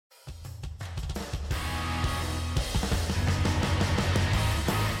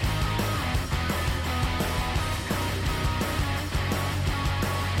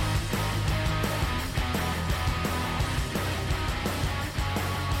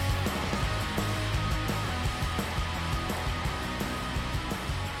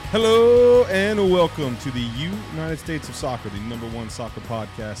Hello and welcome to the United States of Soccer, the #1 soccer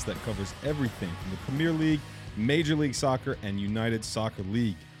podcast that covers everything from the Premier League, Major League Soccer, and United Soccer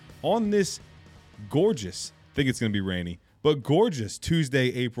League. On this gorgeous, I think it's going to be rainy, but gorgeous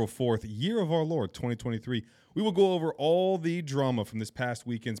Tuesday, April 4th, year of our Lord, 2023, we will go over all the drama from this past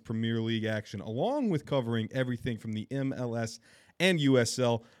weekend's Premier League action, along with covering everything from the MLS and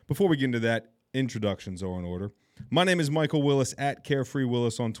USL. Before we get into that, introductions are in order. My name is Michael Willis at Carefree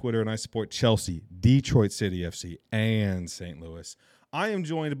Willis on Twitter, and I support Chelsea, Detroit City FC, and St. Louis. I am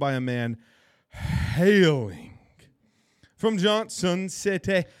joined by a man hailing from Johnson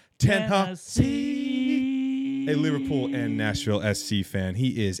City, Tennessee, a Liverpool and Nashville SC fan.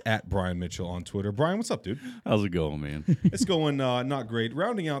 He is at Brian Mitchell on Twitter. Brian, what's up, dude? How's it going, man? It's going not great.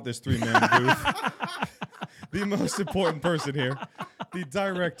 Rounding out this three-man booth, the most important person here, the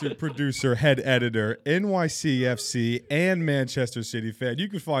director, producer, head editor, NYCFC and Manchester City fan. You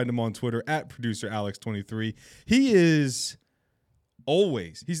can find him on Twitter at produceralex23. He is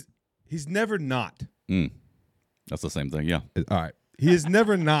always, he's never not. That's the same thing, yeah. All right. He is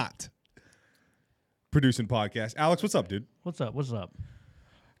never not producing podcasts. Alex, what's up, dude? What's up? What's up?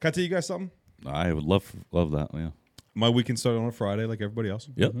 Can I tell you guys something? I would love that, yeah. My weekend started on a Friday like everybody else.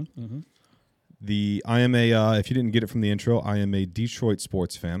 Yep. I am a, if you didn't get it from the intro, I am a Detroit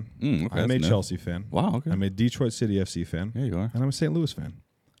sports fan. Okay, I'm a that's new. Chelsea fan. Wow, okay. I'm a Detroit City FC fan. There you are. And I'm a St. Louis fan.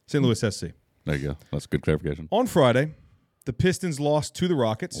 St. Louis SC. There you go. That's good clarification. On Friday, the Pistons lost to the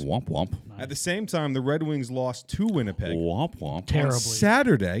Rockets. Womp womp. At the same time, the Red Wings lost to Winnipeg. Womp womp. Terribly. On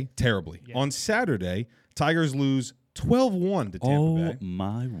Saturday, terribly. Yeah. On Saturday, Tigers lose 12-1 to Tampa Bay.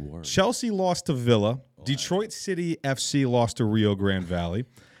 My word. Chelsea lost to Villa. Detroit City FC lost to Rio Grande Valley.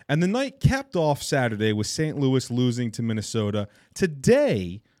 And the night capped off Saturday with St. Louis losing to Minnesota.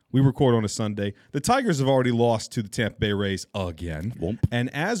 Today, we record on a Sunday. The Tigers have already lost to the Tampa Bay Rays again. Womp.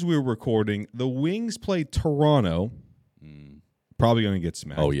 And as we're recording, the Wings play Toronto. Probably going to get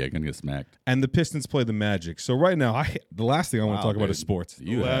smacked. Oh, yeah, gonna get smacked. And the Pistons play the Magic. So right now, the last thing I want to talk about dude. is sports. The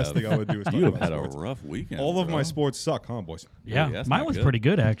You last have- thing I want to do is talk You have about had sports. a rough weekend. All of bro. my sports suck, huh, boys? Yeah, that's mine not was good. pretty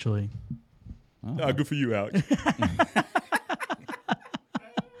good actually. Good for you, Alex.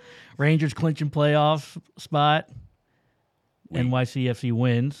 Rangers clinching playoff spot. NYCFC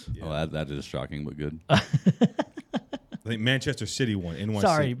wins. Oh, that is shocking, but good. I think Manchester City won. NYC.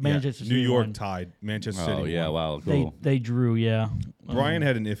 Sorry, Manchester New City York won. tied. Manchester City Oh, yeah, won. wow, cool. They drew, yeah. Brian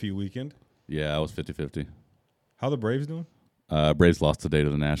had an iffy weekend. Yeah, I was 50-50. How the Braves doing? Braves lost today to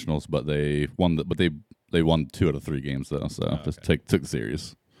the Nationals, but they won. They won 2 out of 3 games though, so just took the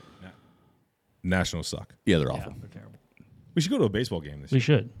series. Nationals suck. Yeah, they're Yeah, awful. they're terrible. We should go to a baseball game this We year.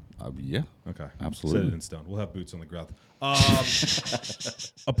 should. Yeah, Okay. absolutely. Set it in stone. We'll have boots on the ground.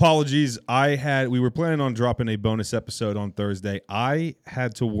 Apologies. We were planning on dropping a bonus episode on Thursday. I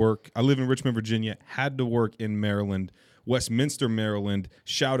had to work. I live in Richmond, Virginia. Had to work in Maryland, Westminster, Maryland.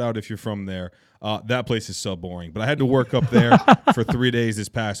 Shout out if you're from there. That place is so boring. But I had to work up there for 3 days this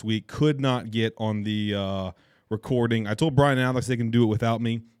past week. Could not get on the recording. I told Brian and Alex they can do it without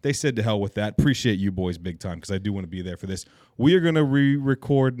me. They said to hell with that. Appreciate you boys big time because I do want to be there for this. We are going to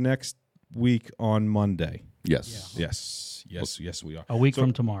re-record next week on Monday. Yes. Yes, we are. A week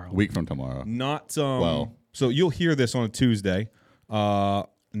from tomorrow. A week from tomorrow. Not Well. So you'll hear this on a Tuesday.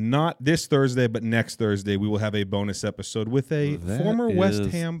 Not this Thursday, but next Thursday we will have a bonus episode with a That former West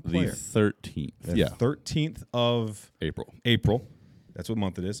is Ham player. The 13th. The Yeah. 13th of April. That's what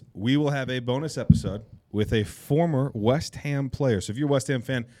month it is. We will have a bonus episode with a former West Ham player. So if you're a West Ham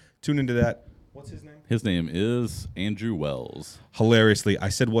fan, tune into that. What's his name? His name is Andrew Wells. Hilariously, I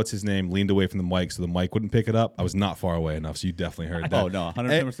said, what's his name? Leaned away from the mic so the mic wouldn't pick it up. I was not far away enough, so you definitely heard that. Oh, no,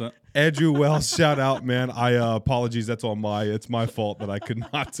 110%. Andrew Wells, shout out, man. Apologies. That's all it's my fault that I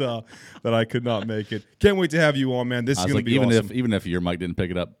could not make it. Can't wait to have you on, man. This I is was going to like, be awesome. even if your mic didn't pick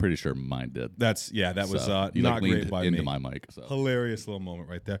it up, pretty sure mine did. That was You, not leaned great by into me. my mic. So. Hilarious little moment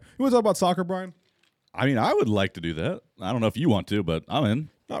right there. You want to talk about soccer, Brian? I mean, I would like to do that. I don't know if you want to, but I'm in.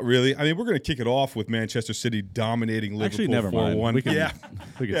 Not really. I mean, we're going to kick it off with Manchester City dominating Liverpool Actually, never mind. 4-1. We can- Yeah,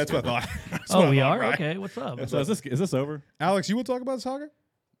 we can that's what I skip thought. That's Oh, what I we thought, are? right? Okay, what's up? So is this over? Alex, you want to talk about soccer?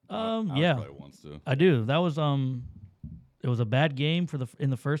 Yeah, Probably wants to. I do. That was it was a bad game in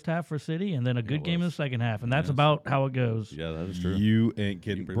the first half for City, and then a good game in the second half, and that's about how it goes. Yeah, that is true. You ain't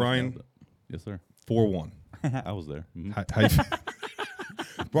kidding. You can pretty much Brian, nailed it. Yes, sir. 4-1. I was there. Mhm. How you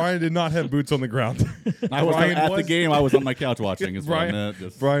Brian did not have boots on the ground. I was Brian at the was- game. I was on my couch watching. Is what I Brian, meant.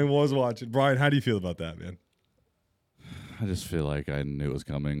 Just- Brian was watching. Brian, how do you feel about that, man? I just feel like I knew it was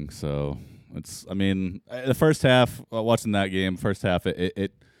coming. So I mean, the first half, watching that game, first half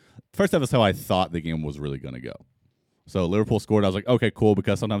is how I thought the game was really going to go. So Liverpool scored. I was like, okay, cool,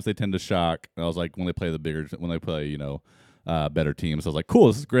 because sometimes they tend to shock. And I was like, when they play better teams, I was like, cool,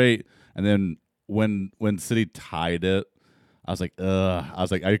 this is great. And then when City tied it, I was like, ugh. I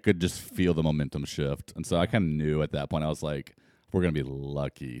was like, I could just feel the momentum shift. And so I kind of knew at that point, I was like, we're going to be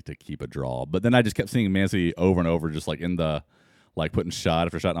lucky to keep a draw. But then I just kept seeing Man City over and over, just like in the, like putting shot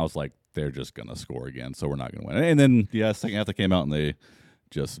after shot. And I was like, they're just going to score again, so we're not going to win. And then, second half they came out and they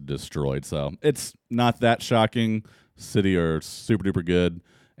just destroyed. So it's not that shocking. City are super duper good.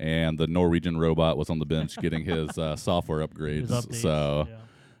 And the Norwegian robot was on the bench getting his software upgrades. So,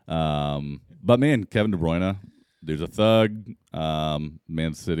 but man, Kevin De Bruyne, there's a thug.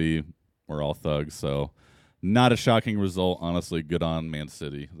 Man City, we're all thugs. So not a shocking result, honestly. Good on Man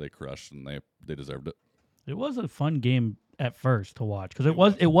City. They crushed and they deserved it. It was a fun game at first to watch because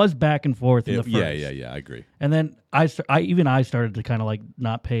it was back and forth in the first. Yeah, I agree. And then I started to kind of like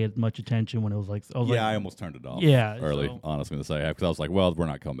not pay as much attention when it was like I almost turned it off. Early, honestly, in the second half because I was like, well, we're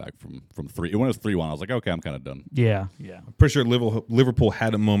not coming back from 3. When it was 3-1, I was like, okay, I'm kind of done. Yeah. I'm pretty sure Liverpool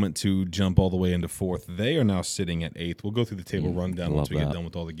had a moment to jump all the way into 4th. They are now sitting at 8th. We'll go through the table rundown once we get done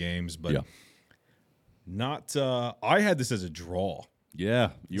with all the games, but not. I had this as a draw. Yeah,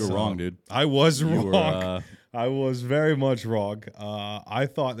 you were wrong, dude. I was wrong. I was very much wrong. I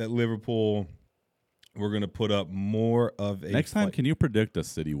thought that Liverpool were going to put up more of a Next time, can you predict a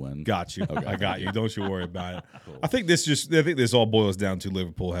City win? Got you. Okay. I got you. Don't you worry about it. Cool. I think this all boils down to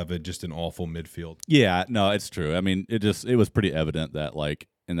Liverpool have just an awful midfield. Yeah, no, it's true. I mean, it was pretty evident that like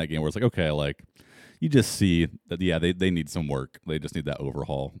in that game where it's like, okay, like you just see that they need some work. They just need that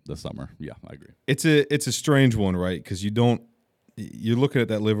overhaul this summer. Yeah, I agree. It's a strange one, right? Because you're looking at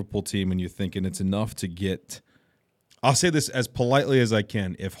that Liverpool team and you're thinking it's enough to get. I'll say this as politely as I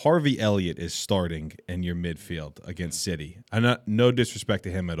can. If Harvey Elliott is starting in your midfield against City, and no disrespect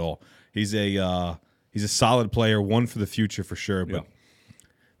to him at all, he's a solid player, one for the future for sure. But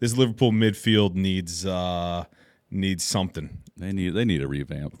this Liverpool midfield needs something. They need a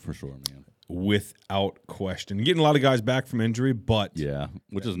revamp for sure, man. Without question. Getting a lot of guys back from injury, but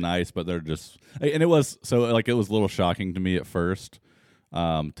which is nice, but they're just and it was a little shocking to me at first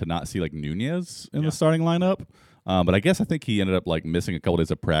to not see like Nunez in the starting lineup. But I think he ended up like missing a couple days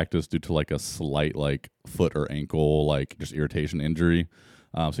of practice due to like a slight like foot or ankle like just irritation injury.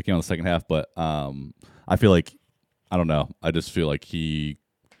 So he came on the second half, but I feel like I don't know. I just feel like he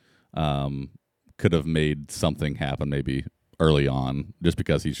could have made something happen maybe early on, just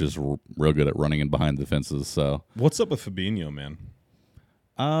because he's just real good at running in behind the fences. So what's up with Fabinho, man?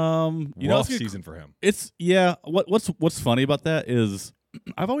 Rough season for him. It's what's funny about that is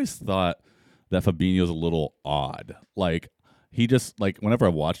I've always thought that Fabinho's a little odd. Like he just like whenever I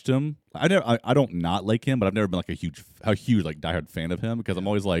watched him, I don't not like him, but I've never been like a huge like diehard fan of him because I'm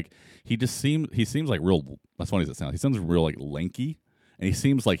always like he seems like real. As funny as it sounds, he seems real like lanky, and he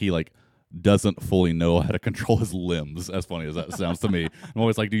seems like he like doesn't fully know how to control his limbs, as funny as that sounds to me. I'm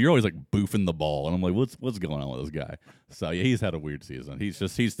always like, dude, you're always like boofing the ball. And I'm like, what's going on with this guy? So yeah, he's had a weird season. He's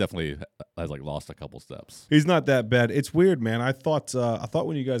definitely has like lost a couple steps. He's not that bad. It's weird, man. I thought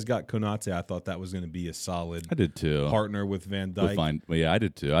when you guys got Konate, I thought that was going to be a solid I did too. partner with Van Dijk. Well, yeah, I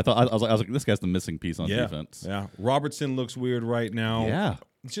did too. I was like, this guy's the missing piece on defense. Yeah. Robertson looks weird right now. Yeah.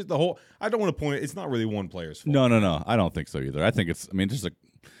 It's just the whole I don't want to point it. It's not really one player's fault. No. I don't think so either. I think it's just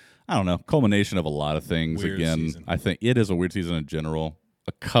I don't know, culmination of a lot of things. Weird Again, season. I think it is a weird season in general.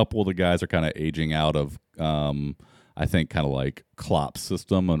 A couple of the guys are kind of aging out of, I think, kind of like Klopp's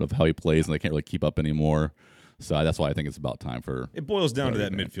system and of how he plays, and they can't really keep up anymore. So that's why I think it's about time for. It boils down to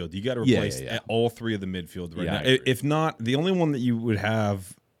that midfield. You got to replace all three of the midfield right now. If not, the only one that you would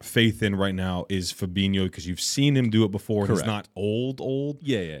have faith in right now is Fabinho because you've seen him do it before. Correct. He's not old.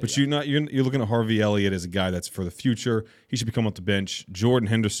 Yeah. But you're looking at Harvey Elliott as a guy that's for the future. He should become off the bench. Jordan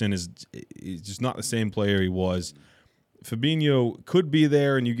Henderson is just not the same player he was. Fabinho could be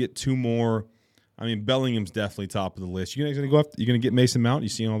there, and you get two more. I mean, Bellingham's definitely top of the list. You guys gonna go after? You gonna get Mason Mount? You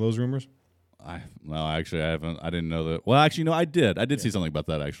seeing all those rumors? No, actually, I haven't. I didn't know that. Well, actually, no, I did. I did see something about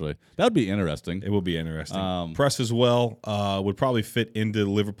that. Actually, that would be interesting. It will be interesting. Press as well would probably fit into the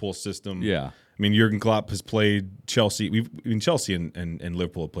Liverpool system. Yeah. I mean, Jurgen Klopp has played Chelsea. Chelsea and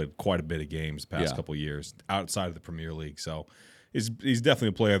Liverpool have played quite a bit of games the past couple of years outside of the Premier League. So he's definitely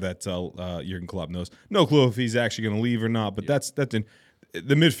a player that Jurgen Klopp knows. No clue if he's actually going to leave or not. But that's in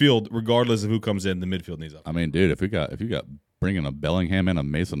the midfield. Regardless of who comes in, the midfield needs up. I mean, dude, if you got bringing a Bellingham and a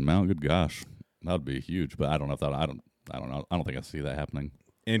Mason Mount, good gosh, that would be huge. But I don't know if that. I don't know. I don't think I see that happening.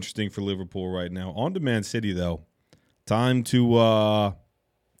 Interesting for Liverpool right now. On to Man City though. Time to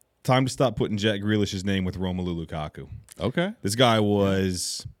stop putting Jack Grealish's name with Romelu Lukaku. Okay. This guy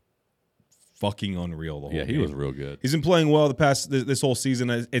was fucking unreal the whole Yeah, he game. was real good. He's been playing well this whole season.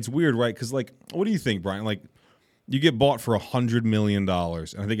 It's weird, right? Because, like, what do you think, Brian? Like, you get bought for $100 million, and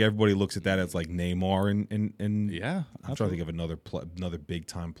I think everybody looks at that as like Neymar and Yeah. I'm trying to think of another big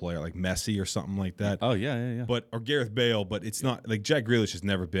time player like Messi or something like that. Oh, yeah. But or Gareth Bale, but it's not like Jack Grealish has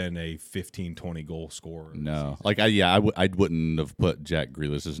never been a 15, 20 goal scorer. No. Like, I wouldn't have put Jack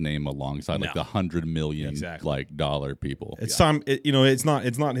Grealish's name alongside like No. the $100 million Exactly. like dollar people. It's time. It's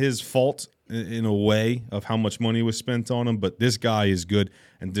not his fault in a way of how much money was spent on him, but this guy is good.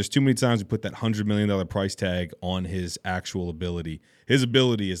 And there's too many times we put that $100 million price tag on his actual ability. His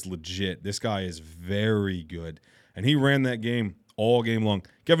ability is legit. This guy is very good, and he ran that game all game long.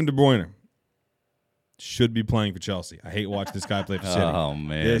 Kevin De Bruyne should be playing for Chelsea. I hate watching this guy play for City. Oh,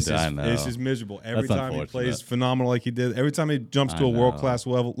 man. This I know. is miserable. Every That's time he unfortunate. plays phenomenal like he did, every time he jumps to I a know. world-class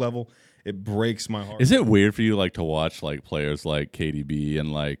level, it breaks my heart. Is it weird for you like to watch like players like KDB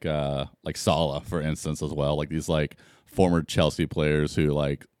and like Salah, for instance, as well? Like these like former Chelsea players who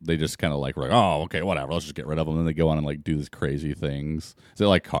like they just kind of like were like, oh, okay, whatever, let's just get rid of them. And then they go on and like do these crazy things. Is it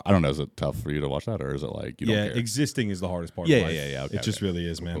like, I don't know, is it tough for you to watch that, or is it like you don't care? Existing is the hardest part. Yeah, of life. yeah. Okay, it just okay. really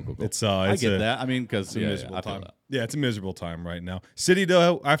is, man. Cool. It's I it's get a, that. I mean, because It's a miserable I feel time. that. Yeah, it's a miserable time right now. City,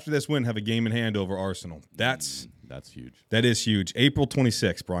 though, after this win, have a game in hand over Arsenal. That's huge. That is huge. April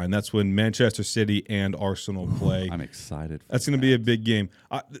 26th, Brian. That's when Manchester City and Arsenal play. I'm excited. That's going to be a big game.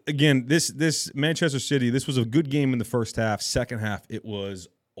 Again, this Manchester City, this was a good game in the first half. Second half, it was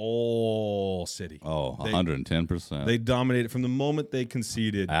all City. Oh, 110%. They dominated from the moment they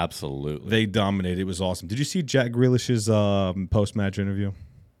conceded. Absolutely. They dominated. It was awesome. Did you see Jack Grealish's post-match interview?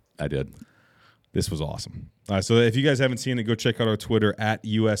 I did. This was awesome. So if you guys haven't seen it, go check out our Twitter at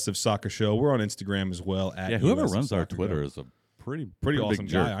US of Soccer Show. We're on Instagram as well. At Whoever US of runs our Soccer Twitter Show. is a pretty awesome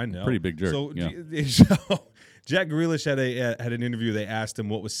big jerk. guy. I know. Pretty big jerk. So, yeah. so Jack Grealish had an interview. They asked him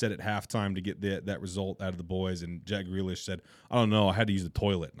what was said at halftime to get that result out of the boys, and Jack Grealish said, "I don't know. I had to use the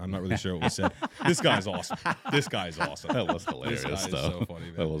toilet. I'm not really sure what was said." This guy's awesome. This guy's awesome. That was hilarious. This guy is though. so funny,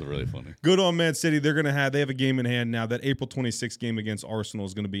 man. That was really funny. Good on Man City. They have a game in hand now. That April 26th game against Arsenal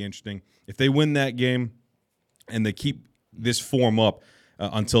is going to be interesting. If they win that game and they keep this form up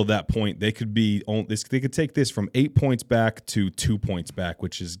until that point, they could take this from 8 points back to 2 points back,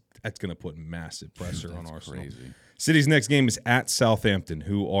 that's going to put massive pressure on Arsenal. Crazy. City's next game is at Southampton,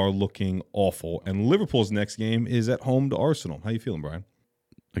 who are looking awful, and Liverpool's next game is at home to Arsenal. How you feeling, Brian?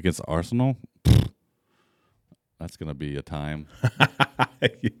 Against Arsenal? That's going to be a time.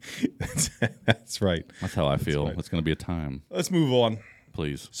 That's right. That's how I feel. right. It's going to be a time. Let's move on.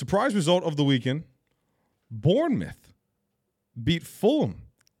 Please. Surprise result of the weekend: Bournemouth beat Fulham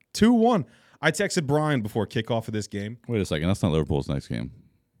 2-1. I texted Brian before kickoff of this game. Wait a second. That's not Liverpool's next game.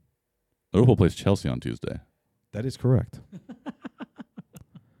 Liverpool plays Chelsea on Tuesday. That is correct.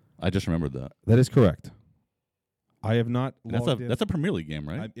 I just remembered that. That is correct. I have not. That's a Premier League game,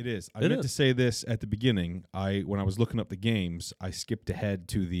 right? It is. I It meant is. to say this at the beginning. When I was looking up the games, I skipped ahead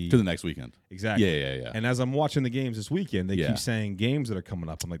to the To the next weekend. exactly. Yeah. And as I'm watching the games this weekend, they Yeah. keep saying games that are coming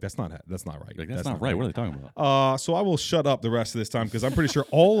up. I'm like, that's not right. Like, that's not right. What are they talking about? So I will shut up the rest of this time because I'm pretty sure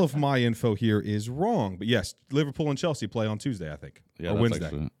all of my info here is wrong. But yes, Liverpool and Chelsea play on Tuesday, I think, Yeah, or that's Wednesday.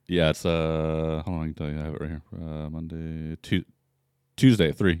 actually- yeah, it's hold on, I can tell you. I have it right here. Monday, Tuesday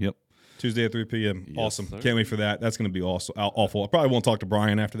at 3. Yep. Tuesday at 3 p.m. Yes, Awesome. sir. Can't wait for that. That's going to be awesome. Awful. I probably won't talk to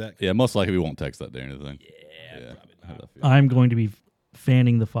Brian after that. Yeah, most likely we won't text that day or anything. Yeah, I have that feeling. I'm going to be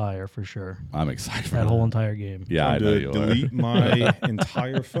fanning the fire for sure. I'm excited for That whole entire game. Yeah, I Time know to you are. delete my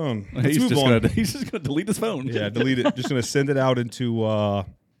entire phone. Let's move on. He's just gonna delete his phone. Yeah, delete it. Just going to send it out into, I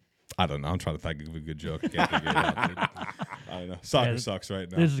don't know. I'm trying to think of a good joke. I can't figure it out. Dude. I don't know. Soccer Yeah, sucks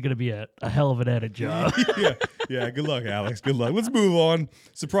right now. This is going to be a hell of an edit job. yeah. Good luck, Alex. Good luck. Let's move on.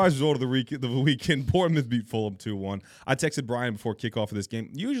 Surprise result of the weekend. Bournemouth beat Fulham 2-1. I texted Brian before kickoff of this game.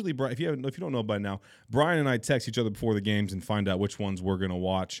 Usually, Brian, if you don't know by now, Brian and I text each other before the games and find out which ones we're going to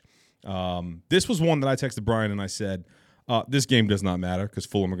watch. This was one that I texted Brian and I said, this game does not matter because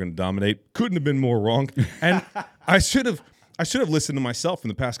Fulham are going to dominate. Couldn't have been more wrong. And I should have listened to myself in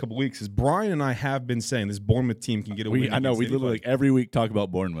the past couple of weeks, as Brian and I have been saying this Bournemouth team can get a win. I know. We against literally anybody. every week talk about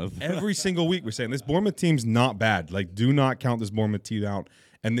Bournemouth. Every single week we're saying this Bournemouth team's not bad. Like, do not count this Bournemouth team out.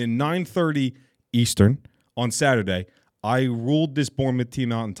 And then 9:30 Eastern on Saturday, I ruled this Bournemouth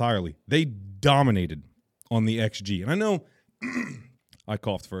team out entirely. They dominated on the XG. And I know I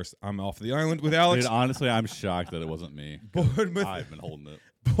coughed first. I'm off the island with Alex. Dude, honestly, I'm shocked that it wasn't me. Bournemouth, I've been holding it.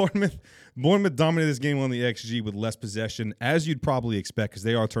 Bournemouth dominated this game on the XG with less possession, as you'd probably expect, because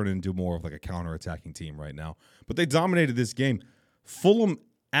they are turning into more of like a counter-attacking team right now. But they dominated this game. Fulham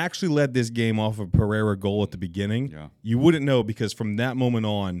actually led this game off of a Pereira goal at the beginning. Yeah. You wouldn't know because from that moment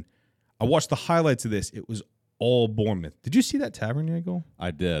on, I watched the highlights of this. It was all Bournemouth. Did you see that Tavernier goal?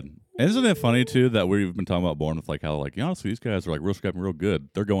 I did. And isn't it funny too that we've been talking about Bournemouth, like how like honestly these guys are like real scrapping, real good.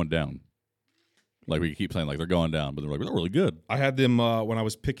 They're going down. Like we keep saying, like they're going down, but they're really good. I had them when I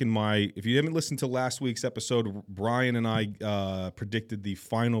was picking my. If you haven't listened to last week's episode, Brian and I predicted the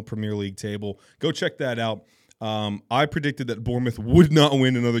final Premier League table. Go check that out. I predicted that Bournemouth would not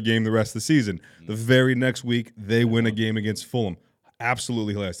win another game the rest of the season. The very next week, they win a game against Fulham.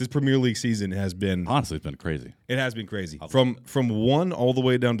 Absolutely hilarious. This Premier League season has been Honestly, it's been crazy. It has been crazy. From 1 all the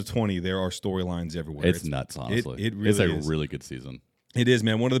way down to 20, there are storylines everywhere. It's nuts, honestly. It really it's a is. really good season. It is,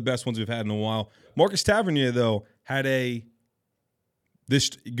 man. One of the best ones we've had in a while. Marcus Tavernier, though, had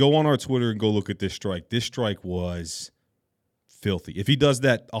this. Go on our Twitter and go look at this strike. This strike was filthy. If he does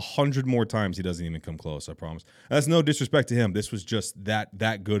that 100 more times, he doesn't even come close, I promise. That's no disrespect to him. This was just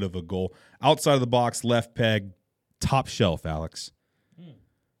that good of a goal. Outside of the box, left peg, top shelf, Alex.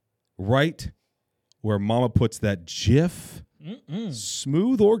 Right where Mama puts that Jif,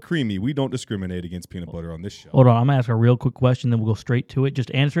 smooth or creamy. We don't discriminate against peanut butter on this show. Hold on, I'm going to ask a real quick question, then we'll go straight to it. Just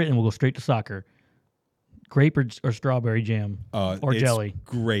answer it, and we'll go straight to soccer. Grape or strawberry jam? Or It's jelly?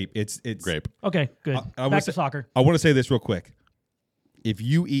 Grape. It's Grape. Okay, good. I Back to soccer. I want to say this real quick. If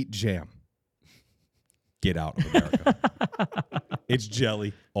you eat jam, get out of America. It's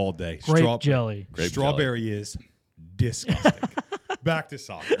jelly all day. Grape jelly. Grape Strawberry is disgusting. Back to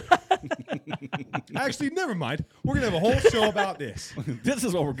soccer. Actually, never mind. We're going to have a whole show about this. This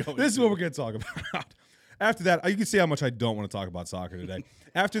is what we're going. This is what we're going to talk about. After that, you can see how much I don't want to talk about soccer today.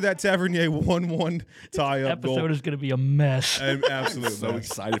 After that Tavernier 1-1 tie-up goal. Episode is going to be a mess. I'm absolutely so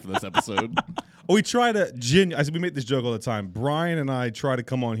excited for this episode. We try to we make this joke all the time. Brian and I try to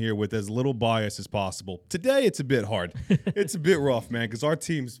come on here with as little bias as possible. Today, it's a bit hard. It's a bit rough, man, because our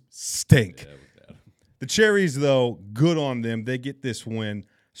teams stink. The Cherries, though, good on them. They get this win.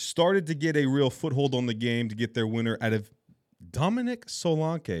 Started to get a real foothold on the game to get their winner out of Dominic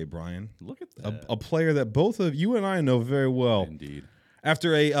Solanke, Brian. Look at that. A player that both of you and I know very well. Indeed.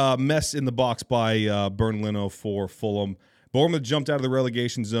 After a mess in the box by Bern Leno for Fulham, Bournemouth jumped out of the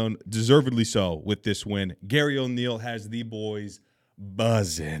relegation zone, deservedly so, with this win. Gary O'Neill has the boys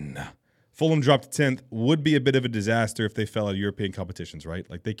buzzing. Fulham dropped to 10th. Would be a bit of a disaster if they fell out of European competitions, right?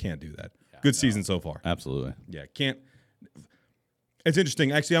 Like, they can't do that. Good season so far. Absolutely. Yeah, can't. It's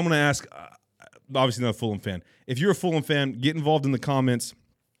interesting. Actually, I'm going to ask, obviously not a Fulham fan. If you're a Fulham fan, get involved in the comments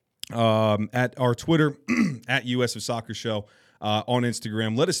at our Twitter, at US of Soccer Show, on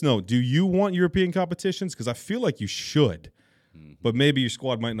Instagram. Let us know, do you want European competitions? Because I feel like you should, but maybe your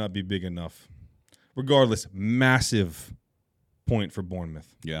squad might not be big enough. Regardless, massive point for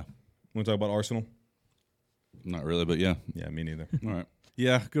Bournemouth. Yeah. Want to talk about Arsenal? Not really, but yeah. Yeah, me neither. All right.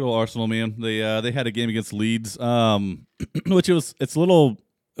 Yeah, good old Arsenal, man. They had a game against Leeds, which it was a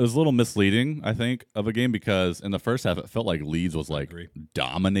little misleading, I think, of a game because in the first half it felt like Leeds was like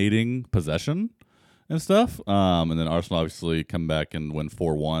dominating possession and stuff, and then Arsenal obviously come back and win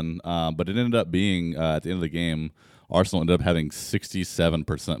 4-1. But it ended up being at the end of the game, Arsenal ended up having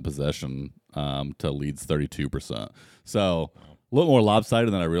 67% possession to Leeds 32%. So a little more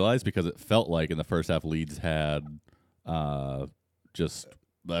lopsided than I realized because it felt like in the first half Leeds had.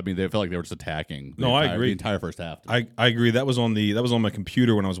 They felt like they were just attacking. I agree. The entire first half. I agree. That was on my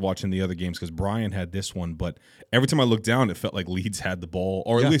computer when I was watching the other games because Brian had this one. But every time I looked down, it felt like Leeds had the ball,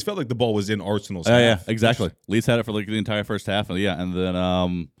 or at least felt like the ball was in Arsenal's half. Yeah, exactly. Leeds had it for like the entire first half, and then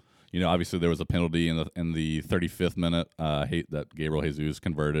obviously there was a penalty in the 35th minute that Gabriel Jesus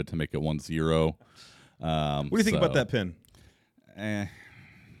converted to make it 1-0. What do you think about that pin?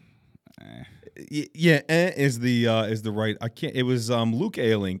 Yeah, is the right. I can't. It was Luke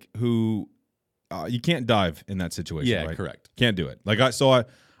Ayling who you can't dive in that situation. Yeah, right? correct. Can't do it.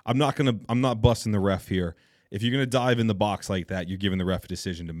 I'm not busting the ref here. If you're gonna dive in the box like that, you're giving the ref a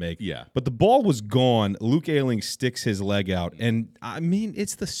decision to make. Yeah. But the ball was gone. Luke Ayling sticks his leg out, and I mean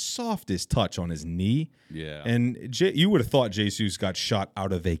it's the softest touch on his knee. Yeah. And you would have thought Jesus got shot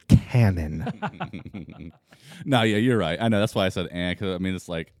out of a cannon. No, yeah, you're right. I know that's why I said because I mean it's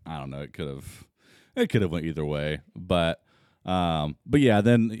like I don't know. It could have went either way, but yeah.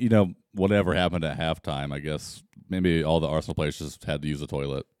 Then whatever happened at halftime, I guess maybe all the Arsenal players just had to use the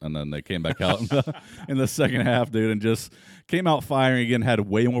toilet, and then they came back out in the second half, dude, and just came out firing again. Had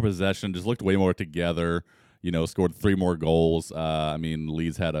way more possession, just looked way more together. Scored 3 more goals. I mean,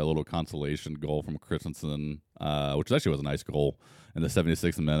 Leeds had a little consolation goal from Christensen, which actually was a nice goal in the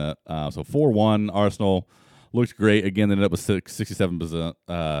 76th minute. So 4-1, Arsenal. Looked great. Again, they ended up with 67%.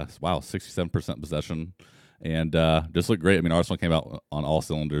 67% possession, and just looked great. I mean, Arsenal came out on all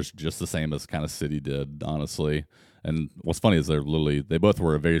cylinders, just the same as kind of City did, honestly. And what's funny is they both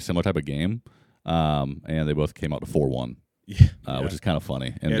were a very similar type of game, and they both came out to 4-1. Which is kind of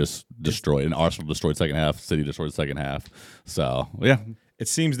funny, and just destroyed. And Arsenal destroyed second half. City destroyed second half. So yeah, it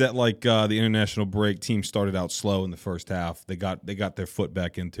seems that like the international break, teams started out slow in the first half. They got their foot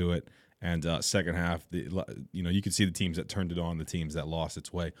back into it, and second half, you could see the teams that turned it on, the teams that lost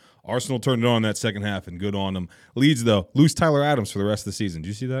its way. Arsenal turned it on that second half, and good on them. Leeds though lose Tyler Adams for the rest of the season. Did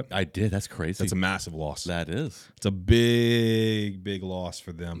you see that? I did. That's crazy. That's a massive loss. That is. It's a big loss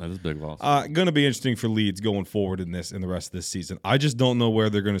for them. That is a big loss. Going to be interesting for Leeds going forward in the rest of this season. I just don't know where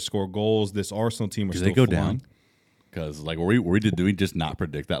they're going to score goals. This Arsenal team are Do still they go flying. down? Because like did we just not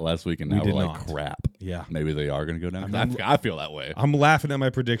predict that last week, and now we're like crap. Yeah, maybe they are going to go down. I feel that way. I'm laughing at my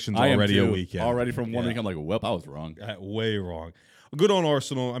predictions already a weekend. Already from one week, I'm like, well, I was wrong. Way wrong. Good on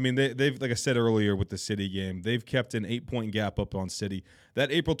Arsenal. I mean, they've like I said earlier with the City game, they've kept an 8-point gap up on City.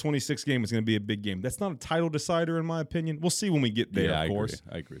 That April 26th game is going to be a big game. That's not a title decider in my opinion. We'll see when we get there. Yeah, of course.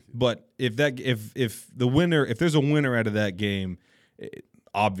 I agree with you. But if there's a winner out of that game,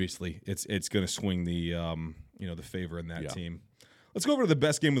 obviously it's going to swing the the favor in that team. Let's go over to the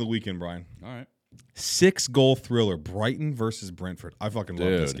best game of the weekend, Brian. All right. 6-goal thriller, Brighton versus Brentford. I fucking love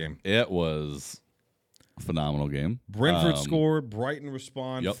this game. It was a phenomenal game. Brentford scored. Brighton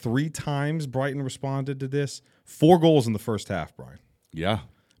responded. Yep. 3 times Brighton responded to this. 4 goals in the first half, Brian. Yeah.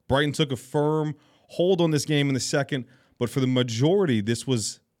 Brighton took a firm hold on this game in the second, but for the majority, this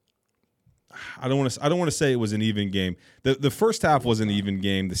was I don't want to say it was an even game. The first half was an even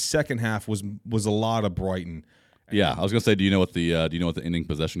game. The second half was a lot of Brighton. Yeah, I was gonna say, do you know what the ending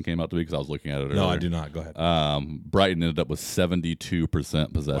possession came out to be? Because I was looking at it earlier. No, I do not. Go ahead. Brighton ended up with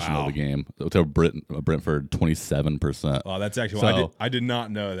 72% possession of the game. To Brentford 27%. Oh, that's actually I did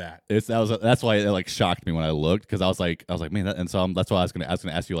not know that. That's why it like shocked me when I looked, because I was like man, that's why I was gonna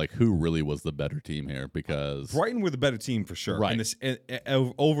ask you like who really was the better team here, because Brighton were the better team for sure. Right.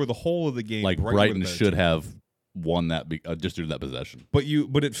 Over the whole of the game, like Brighton should have won that just due to that possession. But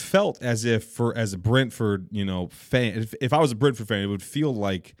it felt as if as a Brentford, fan, if I was a Brentford fan, it would feel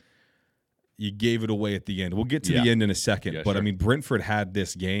like you gave it away at the end. We'll get to the end in a second, but sure. I mean, Brentford had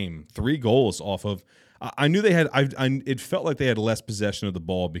this game 3 goals off of. I knew they had. It felt like they had less possession of the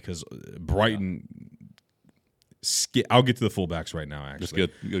ball because Brighton. Yeah. I'll get to the fullbacks right now. Actually,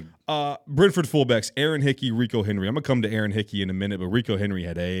 that's good. Brentford fullbacks: Aaron Hickey, Rico Henry. I'm gonna come to Aaron Hickey in a minute, but Rico Henry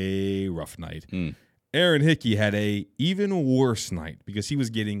had a rough night. Aaron Hickey had a even worse night because he was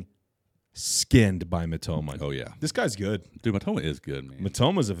getting skinned by Matoma. Oh, yeah. This guy's good. Dude, Matoma is good, man.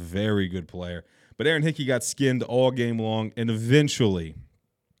 Matoma's a very good player. But Aaron Hickey got skinned all game long and eventually,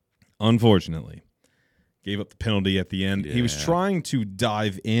 unfortunately, gave up the penalty at the end. Yeah. He was trying to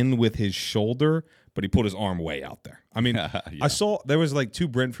dive in with his shoulder, but he put his arm way out there. I mean, I saw there was like 2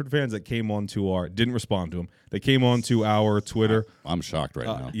 Brentford fans that came on to didn't respond to him. They came on to our Twitter. I'm shocked right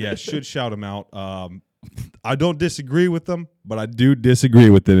now. Yeah, should shout him out. I don't disagree with them, but I do disagree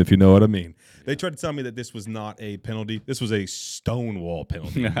with them, if you know what I mean. They tried to tell me that this was not a penalty. This was a stonewall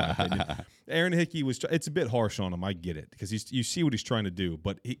penalty, in my opinion. Aaron Hickey it's a bit harsh on him. I get it, because you see what he's trying to do,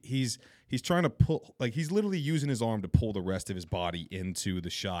 but he's trying to pull, like he's literally using his arm to pull the rest of his body into the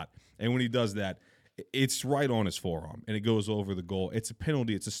shot. And when he does that, it's right on his forearm, and it goes over the goal. It's a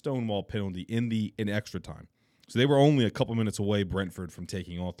penalty. It's a stonewall penalty in extra time. So they were only a couple minutes away, Brentford, from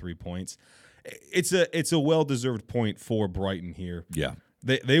taking all 3 points. It's a well-deserved point for Brighton here. Yeah.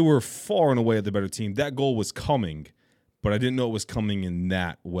 They were far and away the better team. That goal was coming, but I didn't know it was coming in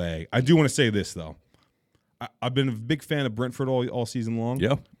that way. I do want to say this, though. I've been a big fan of Brentford all season long.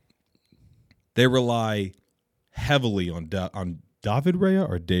 Yeah. They rely heavily on David Raya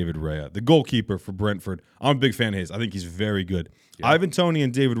or David Raya, the goalkeeper for Brentford. I'm a big fan of his. I think he's very good. Yeah. Ivan Toney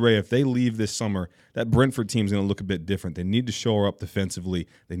and David Raya, if they leave this summer, that Brentford team's going to look a bit different. They need to shore up defensively.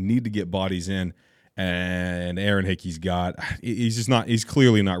 They need to get bodies in. And Aaron Hickey's he's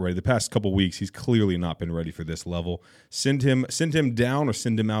clearly not ready. The past couple weeks, he's clearly not been ready for this level. Send him down or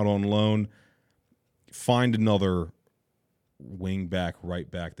send him out on loan. Find another wing back, right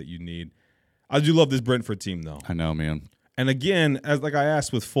back that you need. I do love this Brentford team, though. I know, man. And again, as like I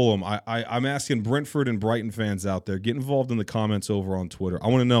asked with Fulham, I'm asking Brentford and Brighton fans out there, get involved in the comments over on Twitter. I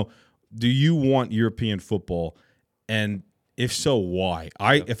want to know, do you want European football? And if so, why?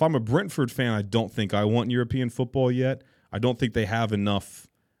 If I'm a Brentford fan, I don't think I want European football yet. I don't think they have enough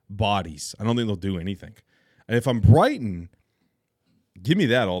bodies. I don't think they'll do anything. And if I'm Brighton, give me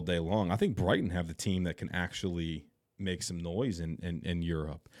that all day long. I think Brighton have the team that can actually make some noise in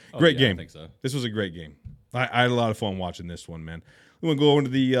Europe. Great game. I think so. This was a great game. I had a lot of fun watching this one, man. We want to go into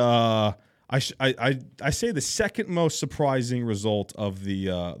the I say the second most surprising result of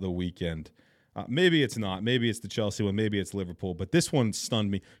the weekend. Maybe it's not. Maybe it's the Chelsea one. Maybe it's Liverpool. But this one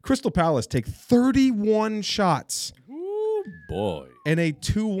stunned me. Crystal Palace take 31 shots. Ooh, boy. And a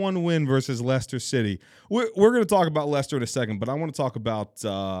 2-1 win versus Leicester City. We're going to talk about Leicester in a second, but I want to talk about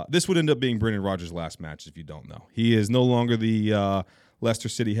this would end up being Brendan Rodgers' last match, if you don't know. He is no longer the Leicester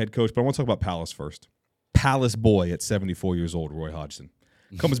City head coach, but I want to talk about Palace first. Palace boy at 74 years old, Roy Hodgson,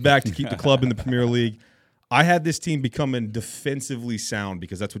 comes back to keep the club in the Premier League. I had this team becoming defensively sound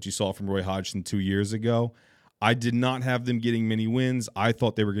because that's what you saw from Roy Hodgson 2 years ago. I did not have them getting many wins. I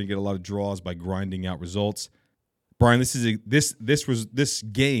thought they were going to get a lot of draws by grinding out results. Brian, this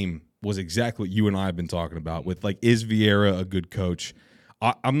game was exactly what you and I have been talking about with, like, is Vieira a good coach?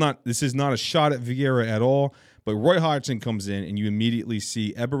 This is not a shot at Vieira at all, but Roy Hodgson comes in and you immediately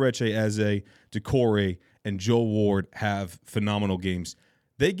see Eberechi Eze, Decore, and Joe Ward have phenomenal games.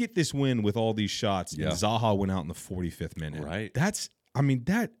 They get this win with all these shots, and Zaha went out in the 45th minute. Right.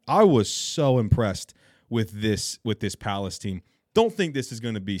 I was so impressed with this Palace team. Don't think this is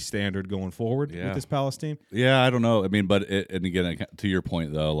going to be standard going forward with this Palace team. Yeah, I don't know. I mean, but and again, to your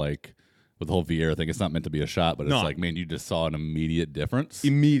point though, like with the whole Vieira thing, it's not meant to be a shot, but it's like, man, you just saw an immediate difference.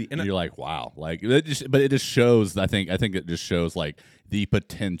 And you're like, wow, like it just shows. I think it just shows like the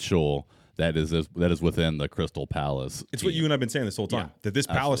potential that is within the Crystal Palace. It's team. what you and I've been saying this whole time, that this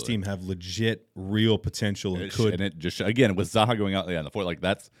Palace team have legit, real potential and and it just again with Zaha going out in the fourth, like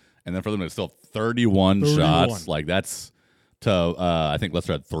that's, and then for them to still 31 shots, like that's to I think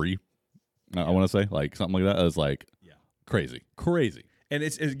Leicester had 3. I want to say like something like that. It was like crazy. And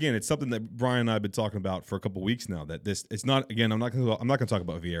it's something that Brian and I have been talking about for a couple of weeks now. That it's not, again, I'm not going to talk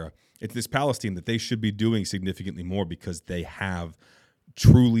about Vieira. It's this Palace team that they should be doing significantly more because they have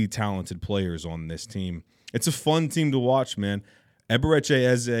truly talented players on this team. It's a fun team to watch, man. Eberechi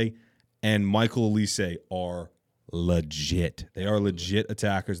Eze and Michael Olise are legit. They are legit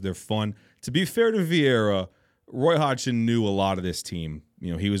attackers. They're fun. To be fair to Vieira, Roy Hodgson knew a lot of this team.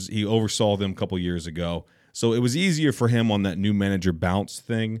 You know, he oversaw them a couple years ago. So it was easier for him on that new manager bounce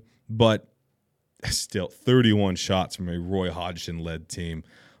thing, but still 31 shots from a Roy Hodgson-led team.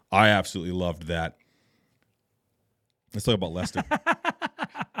 I absolutely loved that. Let's talk about Leicester.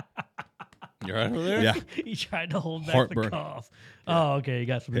 You're right over there? Yeah. He tried to hold back Heartburn. the cough. Oh, okay. You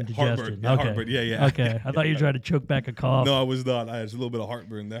got some indigestion. Heartburn. Yeah, okay. heartburn. Yeah. Okay. I thought you tried to choke back a cough. No, I was not. I had a little bit of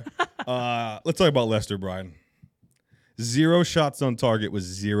heartburn there. Let's talk about Leicester, Brian. 0 shots on target with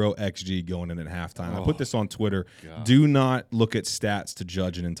 0 XG going in at halftime. I put this on Twitter. God. Do not look at stats to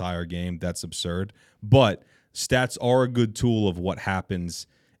judge an entire game. That's absurd. But stats are a good tool of what happens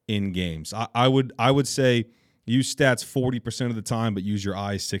in games. I would say use stats 40% of the time, but use your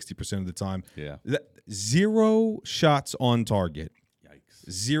eyes 60% of the time. Yeah. 0 shots on target.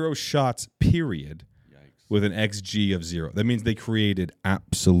 Yikes. 0 shots, period. Yikes. With an XG of 0. That means they created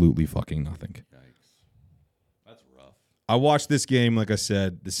absolutely fucking nothing. I watched this game, like I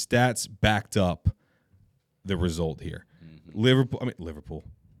said, the stats backed up the result here. Mm-hmm. Liverpool.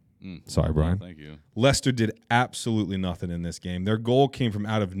 Sorry, Brian. Thank you. Leicester did absolutely nothing in this game. Their goal came from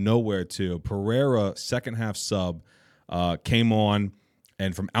out of nowhere, too. Pereira, second half sub, came on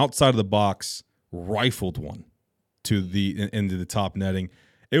and from outside of the box rifled one to into the top netting.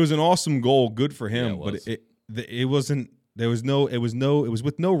 It was an awesome goal, good for him, but it wasn't. It was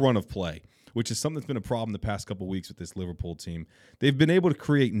with no run of play, which is something that's been a problem the past couple of weeks with this Liverpool team. They've been able to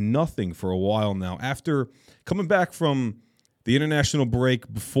create nothing for a while now. After coming back from the international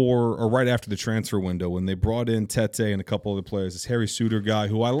break before or right after the transfer window, when they brought in Tete and a couple other players, this Harry Suter guy,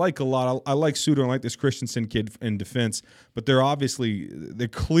 who I like a lot. I like Suter. I like this Christensen kid in defense, but they're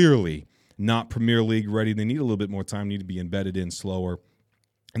clearly not Premier League ready. They need a little bit more time, need to be embedded in slower.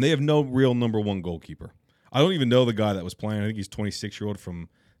 And they have no real number one goalkeeper. I don't even know the guy that was playing. I think he's 26-year-old from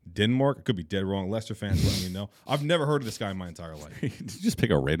Denmark. I could be dead wrong. Leicester fans let me know. I've never heard of this guy in my entire life. Did you just pick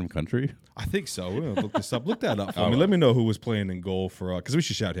a random country? I think so. We're going to look this up. Look that up for me. Let me know who was playing in goal for because we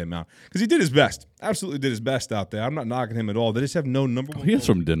should shout him out. Because he did his best. Absolutely did his best out there. I'm not knocking him at all. They just have no number one. He is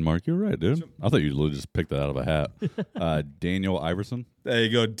from Denmark. You're right, dude. I thought you literally just picked that out of a hat. Daniel Iverson. There you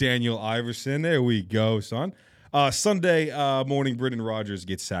go. Daniel Iverson. There we go, son. Sunday morning, Brendan Rodgers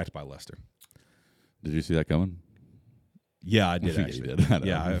gets sacked by Leicester. Did you see that coming? Yeah, I did actually. You did.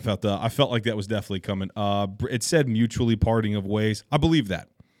 I felt like that was definitely coming. It said mutually parting of ways. I believe that.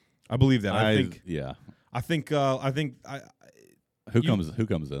 I think. Who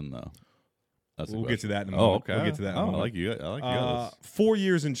comes in though? We'll get to that in a moment. Okay. We'll get to that in a moment. I like you. 4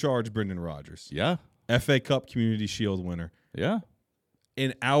 years in charge, Brendan Rodgers. Yeah. FA Cup Community Shield winner. Yeah.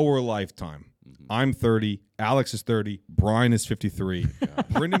 In our lifetime. I'm 30. Alex is 30. Brian is 53.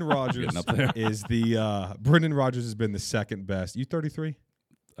 Brendan Rodgers Brendan Rodgers has been the second best. You 33?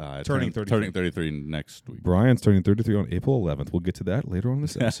 Turning 33 next week. Brian's turning 33 on April 11th. We'll get to that later on in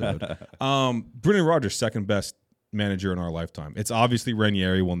this episode. Brendan Rodgers, second best manager in our lifetime. It's obviously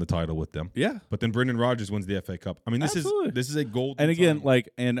Ranieri won the title with them. Yeah. But then Brendan Rodgers wins the FA Cup. I mean, this is a gold. And again,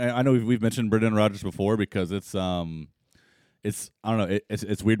 and I know we've mentioned Brendan Rodgers before because it's I don't know,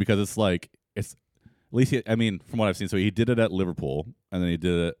 it's weird because it's at least from what I've seen, so he did it at Liverpool and then he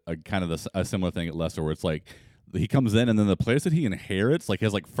did a similar thing at Leicester where it's like he comes in and then the players that he inherits, like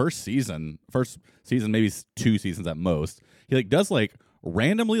his first season, maybe 2 seasons at most, he does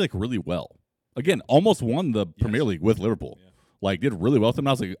randomly really well. Again, almost won the Premier League with Liverpool. Yeah. Did really well with them.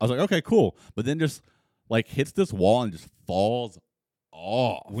 I was like, okay, cool. But then just hits this wall and just falls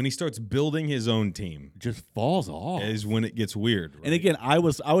off. When he starts building his own team, just falls off. Is when it gets weird. Right? And again, I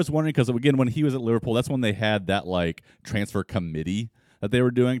was wondering because again, when he was at Liverpool, that's when they had that transfer committee that they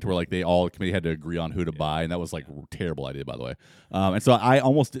were doing to where the committee had to agree on who to buy, and that was a terrible idea, by the way. And so I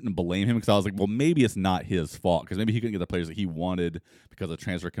almost didn't blame him because I was like, well, maybe it's not his fault because maybe he couldn't get the players that he wanted because the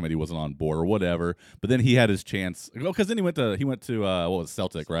transfer committee wasn't on board or whatever. But then he had his chance because then he went to what was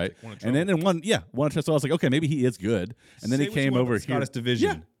Celtic, right? And then won a chance. So I was like, okay, maybe he is good. And then he came over here, Scottish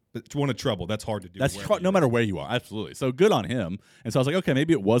division. But won a treble. That's hard to do. That's no matter where you are, absolutely. So good on him. And so I was like, okay,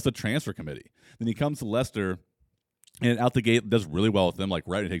 maybe it was the transfer committee. Then he comes to Leicester. And out the gate does really well with them, right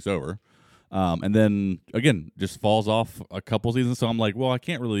when he takes over. And then, again, just falls off a couple seasons. So I'm like, well, I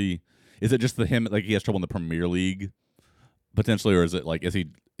can't really – is it just him, he has trouble in the Premier League potentially? Or is it, is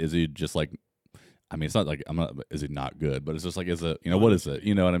he just it's not is he not good? But it's just is it, what is it?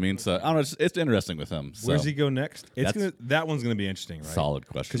 You know what I mean? So, I don't know, it's interesting with him. So. Where does he go next? That one's going to be interesting, right? Solid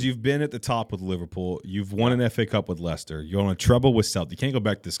question. Because you've been at the top with Liverpool. You've won an FA Cup with Leicester. You're on a treble with Celtic. You can't go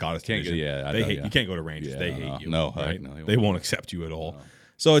back to the Scottish division. You can't go to Rangers. They hate you. No, right? No, they won't accept you at all. No.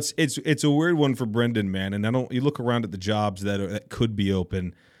 So it's a weird one for Brendan, man. And you look around at the jobs that could be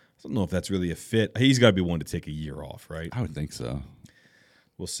open. I don't know if that's really a fit. He's got to be one to take a year off, right? I would think so.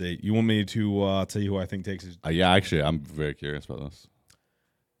 We'll see. You want me to tell you who I think takes his? Yeah, actually, I'm very curious about this.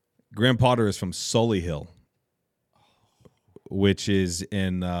 Graham Potter is from Solihull, which is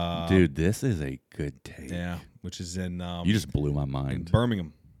in. Dude, this is a good take. Yeah, which is in. You just blew my mind.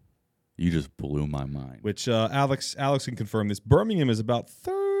 Birmingham. You just blew my mind. Which Alex can confirm this. Birmingham is about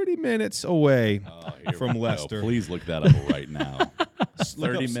 30 minutes away from Leicester. Please look that up right now.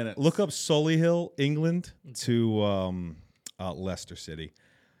 30 minutes. Look up Solihull, England, to Leicester City.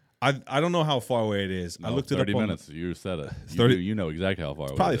 I don't know how far away it is. No, I looked it up. 30 minutes. You said it. 30, you know exactly how far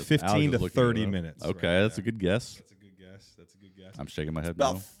away probably it is. 15 to 30 minutes. Okay, that's a good guess. That's a good guess. I'm shaking my head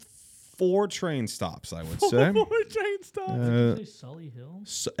about now. 4 train stops, I would say. 4 train stops. Did you say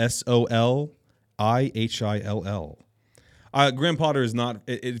Solihull? Solihill. Graham Potter is not.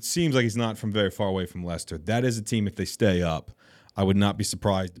 It seems like he's not from very far away from Leicester. That is a team. If they stay up, I would not be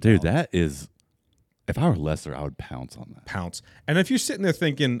surprised. Dude, that is. If I were Leicester, I would pounce on that. Pounce. And if you're sitting there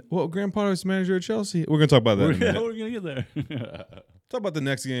thinking, well, Graham Potter is the manager of Chelsea, we're going to talk about that in a minute. We're going to get there. Talk about the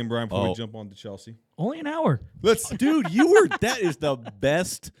next game, Brian, before we jump on to Chelsea. Only an hour. Dude, that is the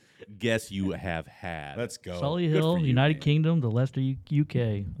best guess you have had. Let's go. Solihull, United Kingdom, to Leicester,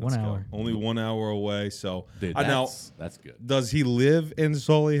 UK. 1 hour. Only 1 hour away. So dude, that's good. Does he live in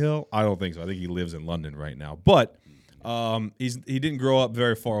Solihull? I don't think so. I think he lives in London right now. But he didn't grow up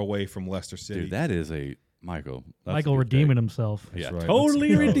very far away from Leicester City. Dude, that is a Michael. Michael redeeming himself. Yeah, right.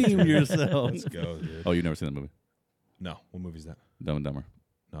 Totally redeemed yourself. Let's go, dude. Oh, you've never seen that movie? No. What movie is that? Dumb and Dumber.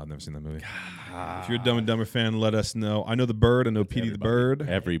 No, I've never seen that movie. If you're a Dumb and Dumber fan, let us know. I know the bird. I know Petey the bird.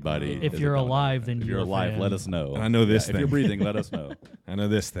 Everybody. If you're alive, then you're alive. Let us know. And I know this thing. If you're breathing, let us know. I know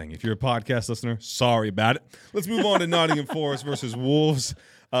this thing. If you're a podcast listener, sorry about it. Let's move on to Nottingham Forest versus Wolves.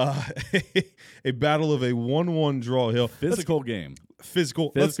 A battle of a 1-1 draw. Physical game.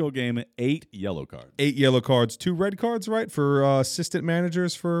 Physical game. 8 yellow cards. 8 yellow cards. 2 red cards, right, for assistant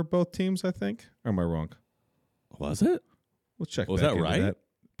managers for both teams, I think. Or am I wrong? Was it? Let's check. Was that right? That.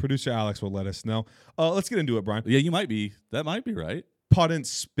 Producer Alex will let us know. Let's get into it, Brian. Yeah, you might be. That might be right. Putt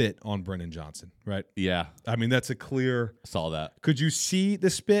spit on Brennan Johnson, right? Yeah. I mean, that's a clear. I saw that. Could you see the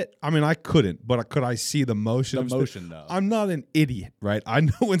spit? I mean, I couldn't, but could I see the motion? The motion, no. I'm not an idiot, right? I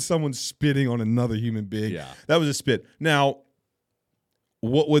know when someone's spitting on another human being. Yeah. That was a spit. Now,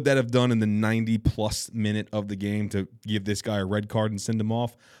 what would that have done in the 90-plus minute of the game to give this guy a red card and send him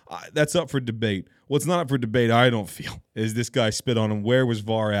off? That's up for debate. What's not up for debate, I don't feel, is this guy spit on him. Where was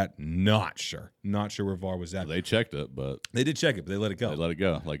VAR at? Not sure. Not sure where VAR was at. Well, they checked it, but... They did check it, but they let it go. They let it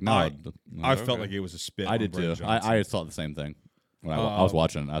go. Like, no. I felt like it was a spit. I did too. I thought the same thing. When I was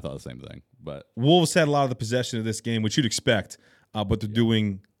watching it, I thought the same thing. But Wolves had a lot of the possession of this game, which you'd expect, but they're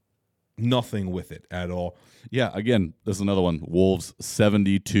doing nothing with it at all. Yeah, again, this is another one. Wolves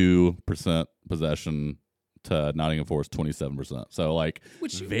 72% possession to Nottingham Forest 27%. So like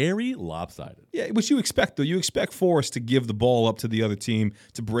very lopsided. Yeah, which you expect though. You expect Forest to give the ball up to the other team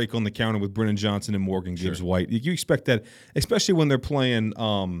to break on the counter with Brennan Johnson and Morgan Gibbs-White. You expect that, especially when they're playing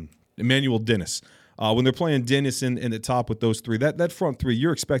Emmanuel Dennis. When they're playing Dennis in the top with those three, that front three,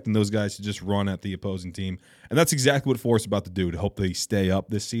 you're expecting those guys to just run at the opposing team. And that's exactly what Forest is about to do to hope they stay up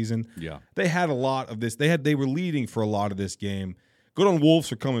this season. Yeah. They had a lot of this. They were leading for a lot of this game. Good on Wolves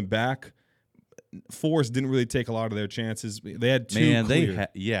for coming back. Forest didn't really take a lot of their chances. They had two clear.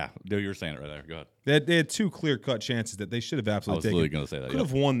 No, you were saying it right there. Go ahead. They had two clear-cut chances that they should have absolutely taken. I was literally going to say that. Could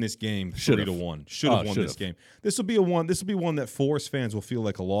have won this game 3-1. Should have won this game. This will be one that Forest fans will feel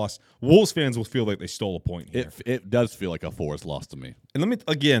like a loss. Wolves fans will feel like they stole a point here. It does feel like a Forest loss to me. And let me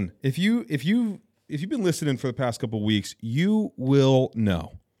again, if you've been listening for the past couple of weeks, you will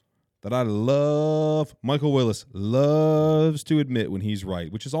know that I love Michael Willis loves to admit when he's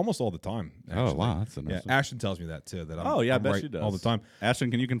right, which is almost all the time. Actually. Oh wow, that's interesting. Yeah, Ashton tells me that too. That I bet right she does all the time. Ashton,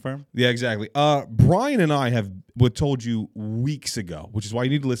 can you confirm? Yeah, exactly. Brian and I have told you weeks ago, which is why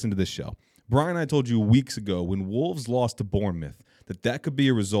you need to listen to this show. Brian and I told you weeks ago when Wolves lost to Bournemouth that could be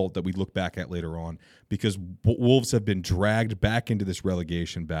a result that we look back at later on because Wolves have been dragged back into this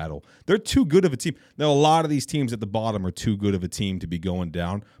relegation battle. They're too good of a team. Now, a lot of these teams at the bottom are too good of a team to be going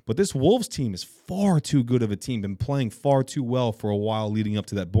down, but this Wolves team is far too good of a team, been playing far too well for a while leading up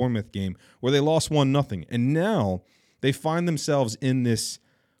to that Bournemouth game where they lost 1-0. And now they find themselves in this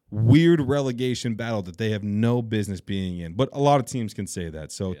weird relegation battle that they have no business being in. But a lot of teams can say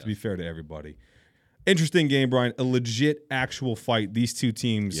that, so to be fair to everybody. Interesting game, Brian. A legit, actual fight. These two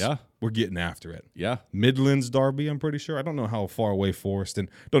teams were getting after it. Yeah. Midlands derby, I'm pretty sure. I don't know how far away Forest, and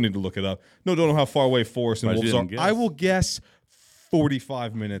don't need to look it up. No, don't know how far away Forest and Wolves are. Guess. I will guess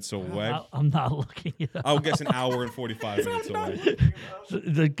 45 minutes away. I'm not looking it up. I'll guess an hour and 45 minutes away. This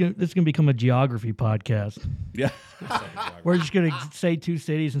is going to become a geography podcast. Yeah. We're just going to say two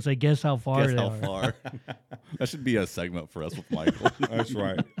cities and say, guess how far Guess they how are. far. That should be a segment for us with Michael. That's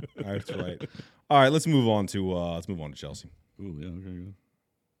right. That's right. All right, let's move on to Chelsea. Ooh, yeah, okay, good.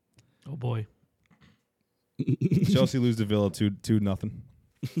 Oh, boy. Chelsea lose to Villa 2-0.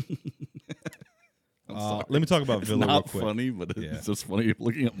 Let me talk about Villa real quick. Not funny, but it's just funny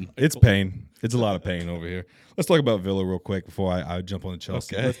looking at Michael. It's pain. It's a lot of pain over here. Let's talk about Villa real quick before I jump on the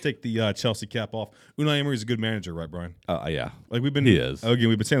Chelsea. Okay. Let's take the Chelsea cap off. Unai Emery is a good manager, right, Brian? Yeah. Like He is. Again,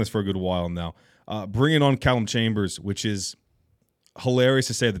 we've been saying this for a good while now. Bringing on Callum Chambers, which is hilarious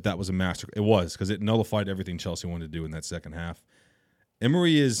to say that was a master. It was, because it nullified everything Chelsea wanted to do in that second half.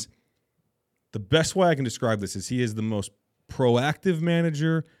 Emery is, the best way I can describe this is he is the most proactive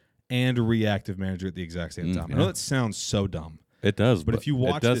manager and a reactive manager at the exact same time. I know that sounds so dumb. It does, but if you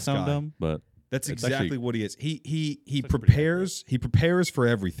watch it does this sound guy, dumb, but that's it's exactly actually, what he is. He prepares for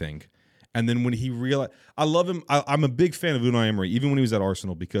everything, and then when he realizes, I love him. I'm a big fan of Unai Emery, even when he was at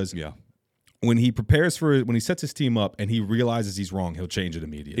Arsenal, because when he prepares when he sets his team up and he realizes he's wrong, he'll change it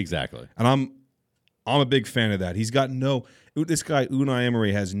immediately. Exactly. And I'm a big fan of that. This guy Unai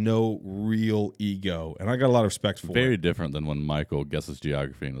Emery has no real ego, and I got a lot of respect for it. Very different than when Michael guesses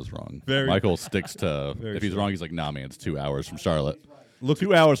geography and is wrong. Michael sticks to, if he's wrong, he's like, nah, man, it's 2 hours from Charlotte. Look,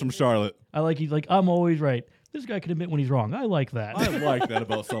 2 hours from Charlotte. He's like, I'm always right. This guy can admit when he's wrong. I like that. I like that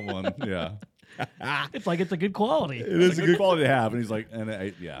about someone, yeah. It's like it's a good quality. It's a good quality to have, and he's like,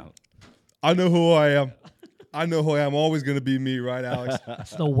 I know who I am. I know who I am. Always going to be me, right, Alex?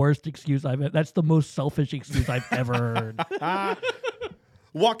 That's the worst excuse I've had. That's the most selfish excuse I've ever heard.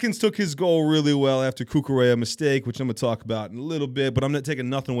 Watkins took his goal really well after Cucurella mistake, which I'm going to talk about in a little bit, but I'm not taking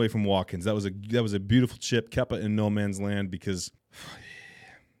nothing away from Watkins. That was a beautiful chip, Kepa in no man's land, because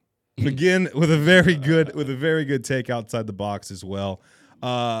McGinn with a very good take outside the box as well.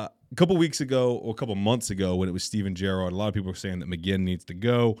 A couple months ago when it was Steven Gerrard, a lot of people were saying that McGinn needs to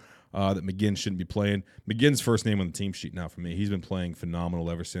go. That McGinn shouldn't be playing. McGinn's first name on the team sheet now for me. He's been playing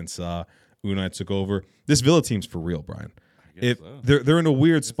phenomenal ever since Unai took over. This Villa team's for real, Brian. They're in a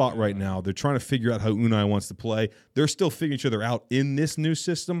weird spot right now. They're trying to figure out how Unai wants to play. They're still figuring each other out in this new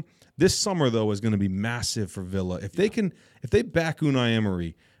system. This summer, though, is going to be massive for Villa. If they back Unai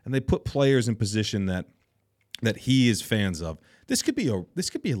Emery and they put players in position that he is fans of, this could be a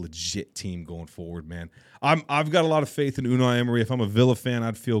legit team going forward, man. I've got a lot of faith in Unai Emery. If I'm a Villa fan,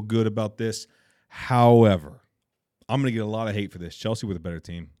 I'd feel good about this. However, I'm going to get a lot of hate for this. Chelsea were the better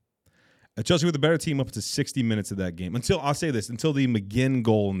team. Chelsea were the better team up to 60 minutes of that game. Until the McGinn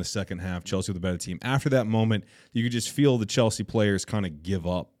goal in the second half, Chelsea were the better team. After that moment, you could just feel the Chelsea players kind of give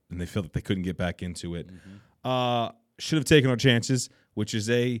up, and they feel that they couldn't get back into it. Should have taken our chances, which is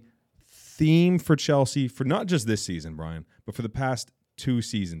a theme for Chelsea for not just this season, Brian, but for the past 2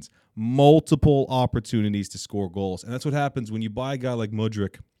 seasons. Multiple opportunities to score goals. And that's what happens when you buy a guy like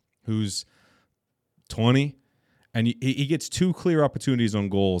Mudryk, who's 20, and he gets 2 clear opportunities on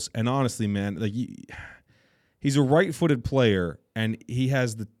goals. And honestly, man, like he's a right-footed player, and he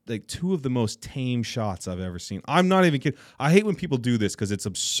has 2 of the most tame shots I've ever seen. I'm not even kidding. I hate when people do this because it's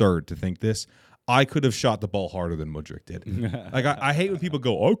absurd to think this. I could have shot the ball harder than Mudryk did. Like I hate when people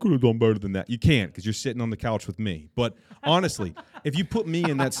go, I could have done better than that. You can't because you're sitting on the couch with me. But honestly, if you put me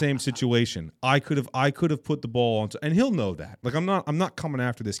in that same situation, I could have put the ball onto, and he'll know that. Like I'm not coming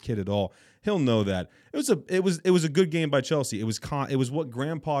after this kid at all. He'll know that. It was a good game by Chelsea. It was what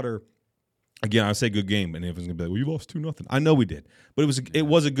Graham Potter. Again, I say good game, and everyone's gonna be like, "Well, you lost 2-0." I know we did, but it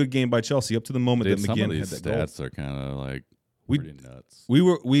was a good game by Chelsea up to the moment that McGinn had that goal. Stats are kind of like pretty nuts.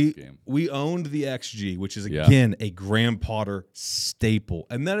 We owned the XG, which is again a Graham Potter staple,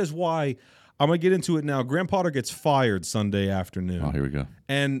 and that is why I'm gonna get into it now. Graham Potter gets fired Sunday afternoon. Oh, here we go.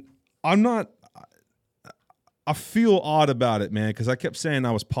 And I feel odd about it, man, because I kept saying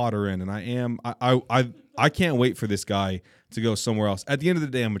I was Potter in, and I am. I can't wait for this guy to go somewhere else. At the end of the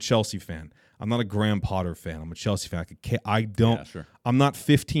day, I'm a Chelsea fan. I'm not a Graham Potter fan. I'm a Chelsea fan. I'm not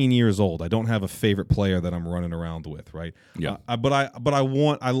 15 years old. I don't have a favorite player that I'm running around with, right? Yeah. But I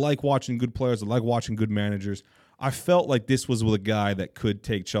like watching good players. I like watching good managers. I felt like this was with a guy that could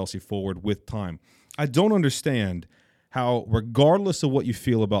take Chelsea forward with time. I don't understand how, regardless of what you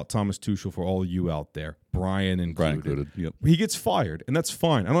feel about Thomas Tuchel, for all of you out there, Brian included, yep, he gets fired, and that's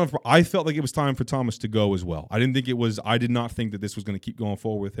fine. I felt like it was time for Thomas to go as well. I did not think that this was going to keep going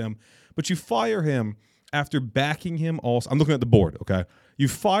forward with him. But you fire him after backing him all. I'm looking at the board, okay? You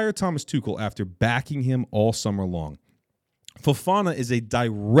fire Thomas Tuchel after backing him all summer long. Fofana is a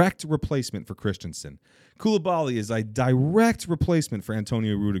direct replacement for Christensen. Koulibaly is a direct replacement for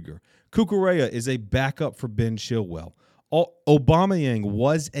Antonio Rudiger. Cucurella is a backup for Ben Chilwell. Aubameyang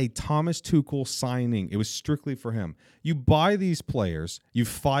was a Thomas Tuchel signing. It was strictly for him. You buy these players, you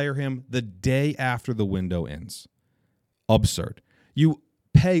fire him the day after the window ends. Absurd. You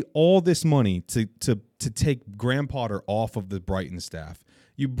pay all this money to take Graham Potter off of the Brighton staff.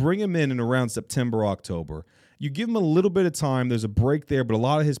 You bring him in around September, October. You give him a little bit of time. There's a break there, but a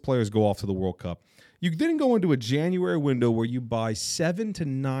lot of his players go off to the World Cup. You then go into a January window where you buy 7 to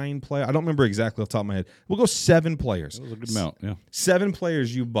 9 players. I don't remember exactly off the top of my head. We'll go 7 players. That was a good amount, yeah. 7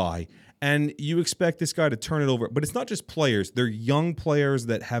 players you buy, and you expect this guy to turn it over. But it's not just players. They're young players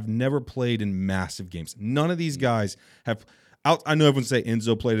that have never played in massive games. None of these guys have – I know everyone say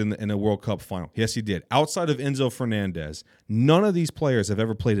Enzo played in a World Cup final. Yes, he did. Outside of Enzo Fernandez, none of these players have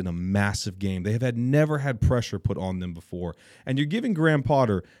ever played in a massive game. They have never had pressure put on them before. And you're giving Graham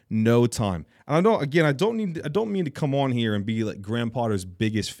Potter no time. And I don't mean to come on here and be like Graham Potter's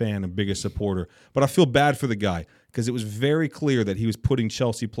biggest fan and biggest supporter, but I feel bad for the guy because it was very clear that he was putting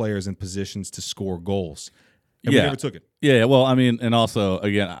Chelsea players in positions to score goals. And we never took it. Yeah, well, I mean, and also,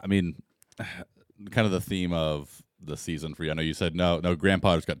 again, I mean, kind of the theme of the season for you. I know you said no. Graham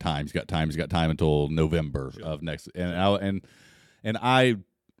Potter's got time. He's got time until November of next. And I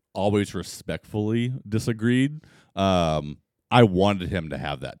always respectfully disagreed. I wanted him to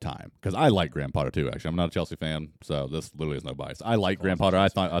have that time because I like Graham Potter too. Actually, I'm not a Chelsea fan, so this literally is no bias. I like Graham Potter. I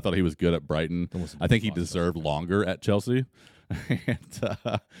thought he was good at Brighton. I think he deserved longer at Chelsea.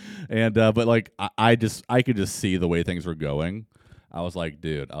 But like I could just see the way things were going. I was like,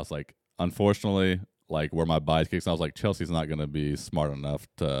 unfortunately, like where my bias kicks, I was like, Chelsea's not going to be smart enough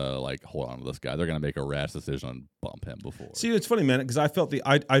to like hold on to this guy. They're going to make a rash decision and bump him before. See, it's funny, man, because I felt the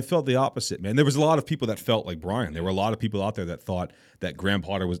opposite, man. There was a lot of people that felt like Brian. There were a lot of people out there that thought that Graham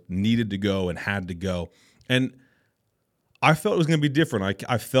Potter needed to go and had to go, and I felt it was going to be different.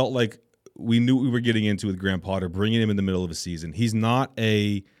 I felt like we knew what we were getting into with Graham Potter, bringing him in the middle of a season. He's not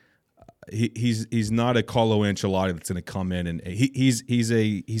a He's not a Carlo Ancelotti that's going to come in and he's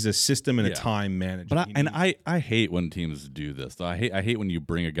a system and a time manager. But I hate when teams do this. I hate when you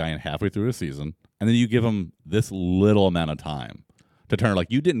bring a guy in halfway through a season and then you give him this little amount of time to turn. Like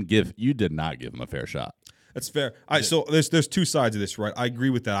you did not give him a fair shot. That's fair. So there's 2 sides of this, right? I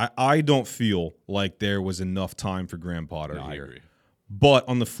agree with that. I don't feel like there was enough time for Graham Potter here. I agree. But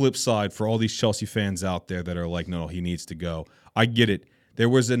on the flip side, for all these Chelsea fans out there that are like, no, he needs to go. I get it. There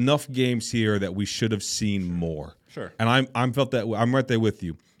was enough games here that we should have seen more. Sure. And I'm felt that I'm right there with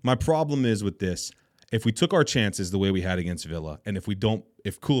you. My problem is with this, if we took our chances the way we had against Villa, and if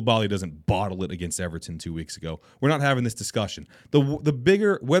Koulibaly doesn't bottle it against Everton 2 weeks ago, we're not having this discussion. The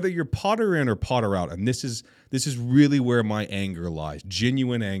bigger, whether you're Potter in or Potter out, and this is really where my anger lies,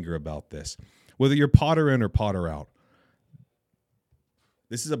 genuine anger about this. Whether you're Potter in or Potter out,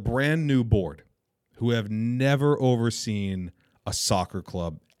 This is a brand new board who have never overseen a soccer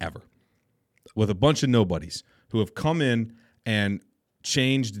club ever, with a bunch of nobodies who have come in and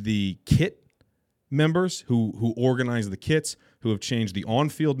changed the kit members who organize the kits, who have changed the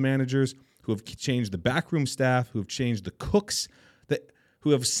on-field managers, who have changed the backroom staff, who have changed the cooks, who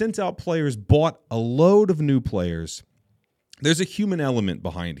have sent out players, bought a load of new players. There's a human element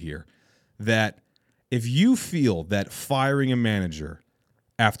behind here that if you feel that firing a manager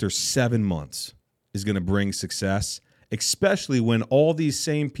after 7 months is going to bring success, especially when all these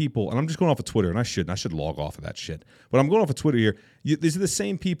same people, and I'm just going off of Twitter, and I should log off of that shit, but I'm going off of Twitter here. These are the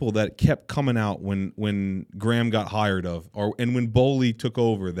same people that kept coming out when Graham got hired and when Bowley took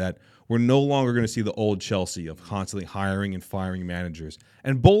over, that we're no longer going to see the old Chelsea of constantly hiring and firing managers.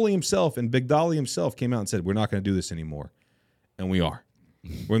 And Bowley himself and Big Dolly himself came out and said, we're not going to do this anymore. And we are.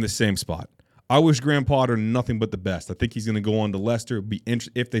 We're in the same spot. I wish Graham Potter nothing but the best. I think he's going to go on to Leicester.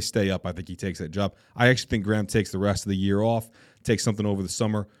 If they stay up, I think he takes that job. I actually think Graham takes the rest of the year off, takes something over the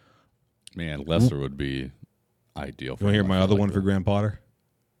summer. Man, Leicester would be ideal. You want to hear my other one for Graham Potter?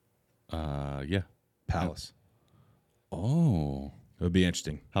 Yeah. Palace. Oh. It would be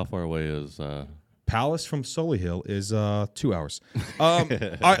interesting. How far away is... Palace from Solihull is 2 hours.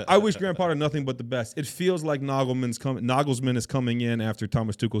 I wish Graham Potter nothing but the best. It feels like Nagelsmann is coming in after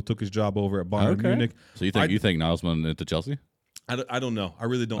Thomas Tuchel took his job over at Bayern Munich. So you think Nagelsmann into Chelsea? I don't know. I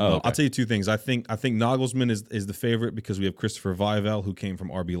really don't know. Okay. I'll tell you two things. I think Nagelsmann is the favorite because we have Christopher Weivel, who came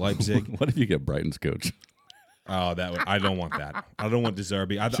from RB Leipzig. What if you get Brighton's coach? Oh, I don't want that. I don't want De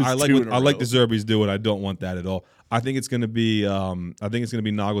Zerbi. I like De Zerbi's doing. I don't want that at all. I think it's going to be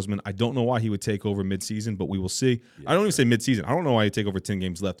Nagelsmann. I don't know why he would take over midseason, but we will see. Yeah, I don't even say midseason. I don't know why he'd take over 10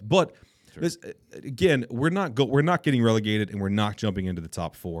 games left. But this, again, we're not getting relegated and we're not jumping into the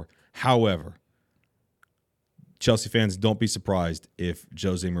top 4. However, Chelsea fans, don't be surprised if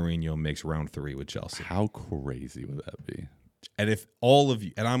Jose Mourinho makes round 3 with Chelsea. How crazy would that be? And if all of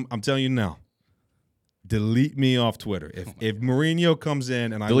you, and I'm telling you now, delete me off Twitter. If Mourinho comes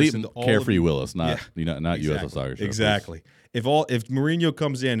in and I listen to all Carefree of you, Willis, not exactly. you as a soccer show. Exactly. If Mourinho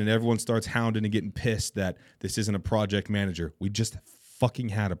comes in and everyone starts hounding and getting pissed that this isn't a project manager, we just fucking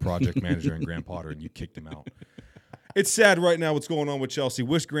had a project manager in Graham Potter and you kicked him out. It's sad right now what's going on with Chelsea.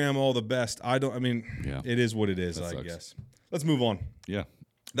 Wish Graham all the best. It is what it is, I guess. Let's move on. Yeah.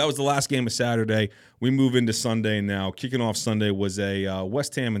 That was the last game of Saturday. We move into Sunday now. Kicking off Sunday was a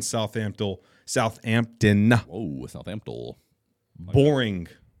West Ham and Southampton. Whoa, Southampton. Boring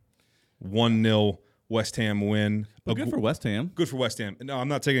 1-0 West Ham win. But good for West Ham. Good for West Ham. No, I'm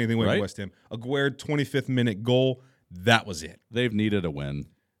not taking anything away from West Ham. Aguerd, 25th minute goal. That was it. They've needed a win.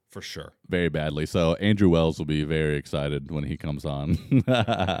 For sure. Very badly. So Andrew Wells will be very excited when he comes on.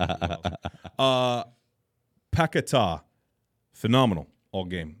 Paquetá, phenomenal all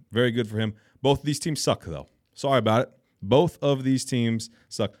game. Very good for him. Both of these teams suck, though. Sorry about it. Both of these teams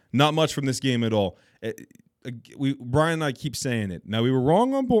suck. Not much from this game at all. Brian and I keep saying it. Now, we were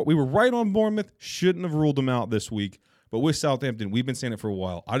wrong on board. We were right on Bournemouth. Shouldn't have ruled them out this week. But with Southampton, we've been saying it for a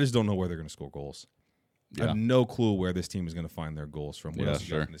while. I just don't know where they're going to score goals. Yeah. I have no clue where this team is going to find their goals from. What else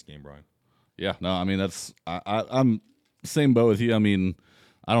you got in this game, Brian? Yeah, no, I mean, I'm same boat with you. I mean,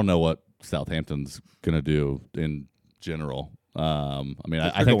 I don't know what Southampton's going to do in general. I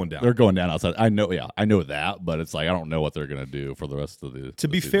think they're going down outside. I know that, but it's like I don't know what they're going to do for the rest of the. To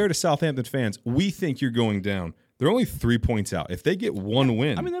be fair to Southampton fans, we think you're going down. They're only 3 points out. If they get one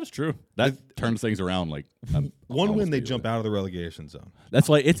win, I mean that is true. That turns things around. Like one win, they jump out of the relegation zone. That's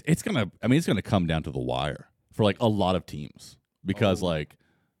why it's gonna come down to the wire for like a lot of teams because like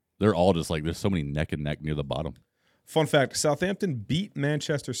they're all just like there's so many neck and neck near the bottom. Fun fact: Southampton beat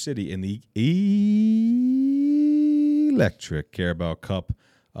Manchester City in the Electric Carabao Cup.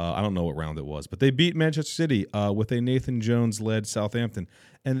 I don't know what round it was, but they beat Manchester City with a Nathan Jones-led Southampton.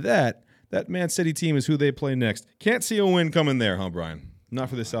 And that Man City team is who they play next. Can't see a win coming there, huh, Brian? Not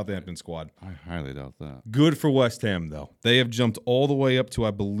for the Southampton squad. I highly doubt that. Good for West Ham, though. They have jumped all the way up to,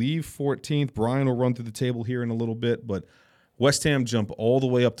 I believe, 14th. Brian will run through the table here in a little bit, but West Ham jump all the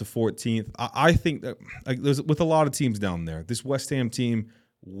way up to 14th. I think that with a lot of teams down there, this West Ham team,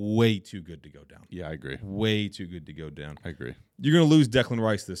 way too good to go down. Yeah, I agree. Way too good to go down. I agree. You're going to lose Declan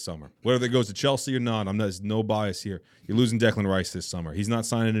Rice this summer. Whether it goes to Chelsea or not, there's no bias here. You're losing Declan Rice this summer. He's not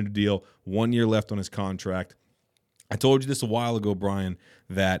signing a new deal. 1 year left on his contract. I told you this a while ago, Brian,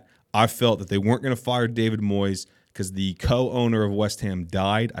 that I felt that they weren't going to fire David Moyes because the co-owner of West Ham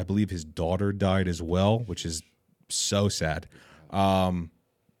died. I believe his daughter died as well, which is so sad.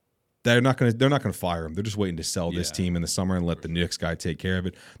 They're not gonna fire him. They're just waiting to sell this team in the summer and let the Knicks guy take care of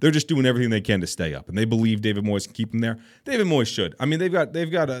it. They're just doing everything they can to stay up, and they believe David Moyes can keep them there. David Moyes should. I mean, they've got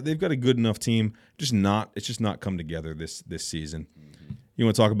a good enough team. It's just not come together this season. Mm-hmm. You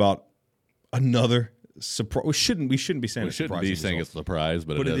want to talk about another surprise? We shouldn't be saying it's a surprise,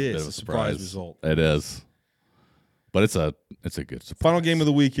 but it is a surprise result. It is. But it's a good surprise. Final game of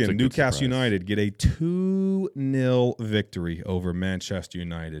the weekend, Newcastle surprise. United get a 2-0 victory over Manchester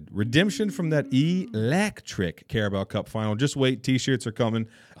United. Redemption from that electric Carabao Cup final. Just wait, T-shirts are coming.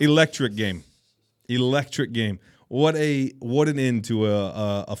 Electric game. What an end to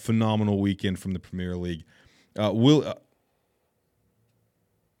a phenomenal weekend from the Premier League. I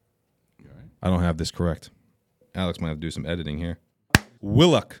don't have this correct. Alex might have to do some editing here.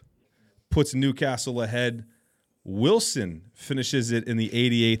 Willock puts Newcastle ahead. Wilson finishes it in the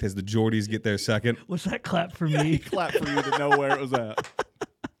 88th as the Geordies get their second. What's that clap for me? Clap for you to know where it was at.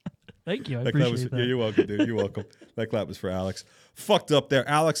 Thank you. I appreciate that. Yeah, you're welcome, dude. You're welcome. That clap was for Alex. Fucked up there.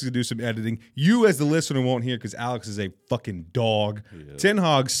 Alex is going to do some editing. You, as the listener, won't hear because Alex is a fucking dog. Yeah. Ten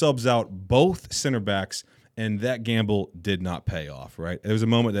Hag subs out both center backs, and that gamble did not pay off, right? There was a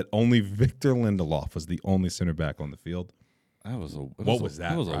moment that only Victor Lindelof was the only center back on the field. That was a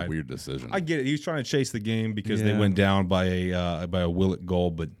weird decision. I get it. He was trying to chase the game because they went down by a Willett goal,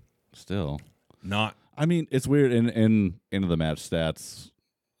 but still not. I mean, it's weird. In end of the match stats,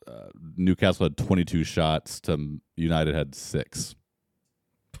 Newcastle had 22 shots to United had 6.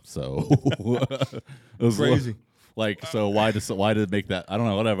 So it was crazy. So why did it make that? I don't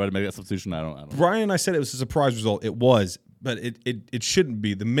know. Whatever. To make that substitution, I don't know. Brian and I said it was a surprise result. It was. But it shouldn't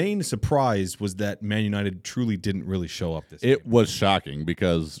be. The main surprise was that Man United truly didn't really show up this game. It was shocking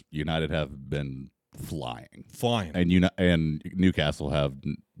because United have been flying. And Newcastle have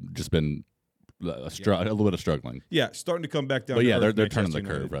just been a little bit of struggling. Yeah, starting to come back down. But to earth, they're turning the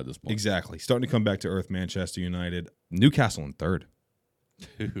United. curve at this point. Exactly, starting to come back to earth. Manchester United, Newcastle in third.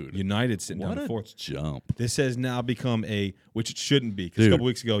 Dude, United sitting down in fourth. Jump. This has now become which it shouldn't be, because a couple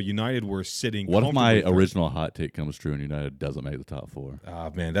weeks ago United were sitting. What if my original hot take comes true and United doesn't make the top 4?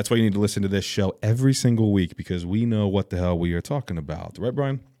 Man, that's why you need to listen to this show every single week, because we know what the hell we are talking about, right,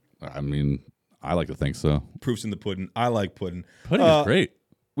 Brian? I mean, I like to think so. Proof's in the pudding. I like pudding. Pudding is great.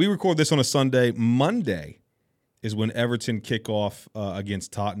 We record this on a Sunday. Monday is when Everton kick off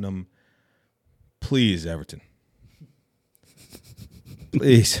against Tottenham. Please, Everton.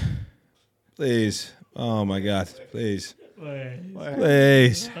 Please. Oh, my God. Please.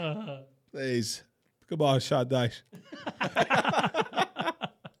 Please. Come on, shot dice.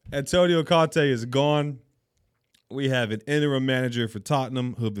 Antonio Conte is gone. We have an interim manager for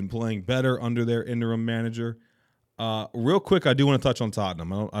Tottenham who have been playing better under their interim manager. Real quick, I do want to touch on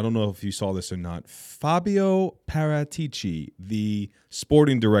Tottenham. I don't know if you saw this or not. Fabio Paratici, the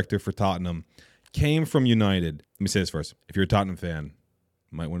sporting director for Tottenham, came from United. Let me say this first. If you're a Tottenham fan,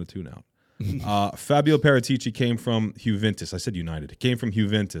 you might want to tune out. Fabio Paratici came from Juventus. I said United. He came from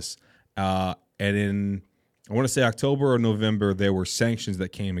Juventus. And in, I want to say October or November, there were sanctions that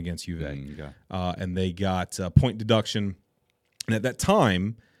came against Juve. And they got point deduction. And at that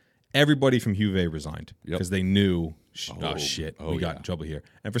time, everybody from Juve resigned because they knew, we got in trouble here.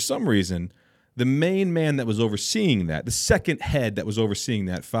 And for some reason, the main man that was overseeing that, the second head that was overseeing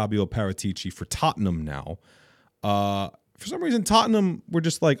that, Fabio Paratici for Tottenham now, for some reason, Tottenham were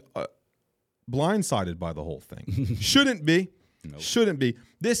just like blindsided by the whole thing. Shouldn't be. Nope. Shouldn't be.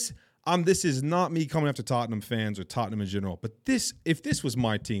 This is not me coming after Tottenham fans or Tottenham in general, but if this was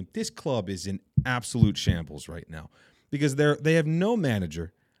my team, this club is in absolute shambles right now because they have no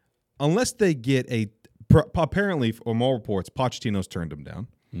manager unless they get apparently, or more reports, Pochettino's turned them down,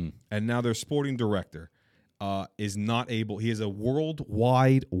 and now their sporting director is not able. He has a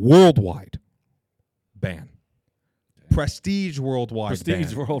worldwide ban. Prestige worldwide,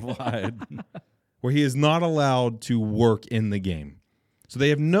 where he is not allowed to work in the game. So they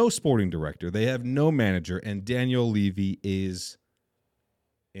have no sporting director, they have no manager, and Daniel Levy is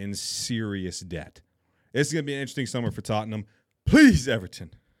in serious debt. This is going to be an interesting summer for Tottenham. Please,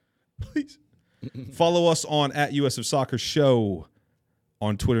 Everton, please follow us on @US of Soccer Show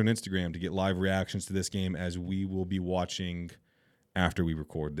on Twitter and Instagram to get live reactions to this game as we will be watching after we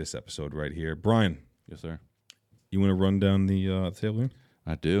record this episode right here. Brian. Yes, sir. You want to run down the table here?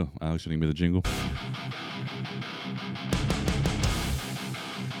 I do. Alex, you need me the jingle?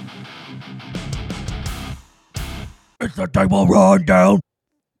 It's the table rundown.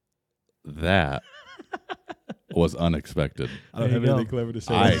 That was unexpected. I don't have anything clever to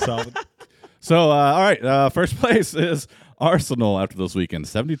say. So, all right. First place is Arsenal after this weekend.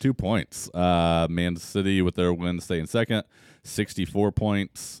 72 points. Man City with their win stay in second. 64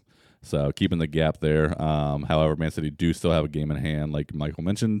 points. So keeping the gap there. However, Man City do still have a game in hand, like Michael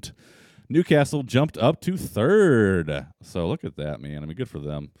mentioned. Newcastle jumped up to 3rd. So look at that, man. I mean, good for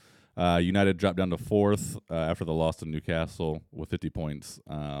them. United dropped down to 4th after the loss to Newcastle with 50 points.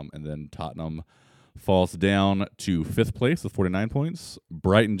 And then Tottenham falls down to 5th place with 49 points.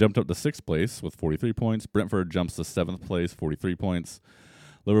 Brighton jumped up to 6th place with 43 points. Brentford jumps to 7th place, 43 points.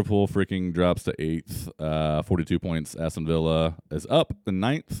 Liverpool freaking drops to 8th, 42 points. Aston Villa is up to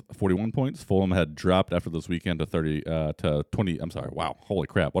 9th, 41 points. Fulham had dropped after this weekend to 20. I'm sorry. Wow. Holy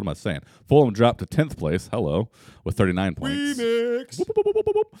crap. What am I saying? Fulham dropped to 10th place. Hello. With 39 points. Remix. Boop, boop, boop, boop,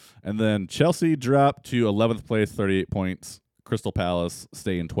 boop, boop. And then Chelsea dropped to 11th place, 38 points. Crystal Palace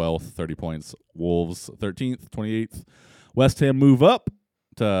stay in 12th, 30 points. Wolves 13th, 28th. West Ham move up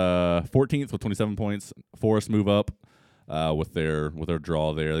to 14th with 27 points. Forest move up. With their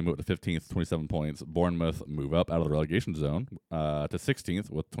draw there. They move up to 15th, 27 points. Bournemouth move up out of the relegation zone to 16th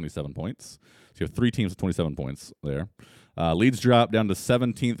with 27 points. So you have 3 teams with 27 points there. Leeds drop down to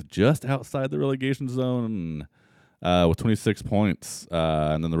 17th, just outside the relegation zone with 26 points.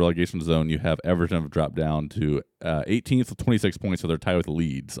 And then the relegation zone, you have Everton have dropped down to 18th with 26 points, so they're tied with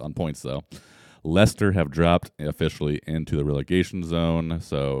Leeds on points, though. Leicester have dropped officially into the relegation zone,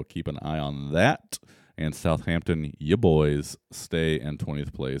 so keep an eye on that. And Southampton, you boys, stay in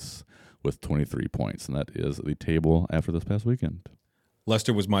 20th place with 23 points. And that is the table after this past weekend.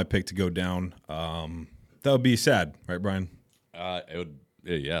 Leicester was my pick to go down. That would be sad, right, Brian? It would.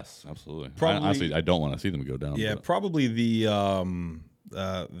 Yes, absolutely. Probably, honestly, I don't want to see them go down. Yeah, but. probably the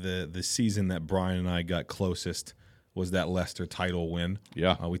season that Brian and I got closest was that Leicester title win.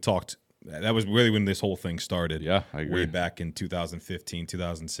 Yeah. We talked. That was really when this whole thing started. Yeah, I agree. Way back in 2015,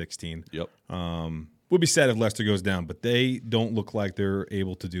 2016. Yep. Would be sad if Leicester goes down, but they don't look like they're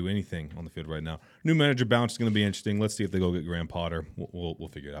able to do anything on the field right now. New manager bounce is going to be interesting. Let's see if they go get Graham Potter. We'll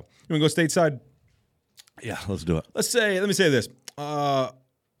figure it out. You want to go stateside? Yeah, let's do it. Let me say this. The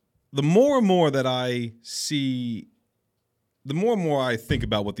more and more that I see, the more and more I think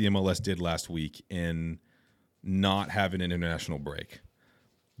about what the MLS did last week in not having an international break,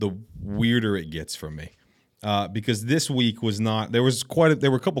 the weirder it gets for me. Because this week was not. There were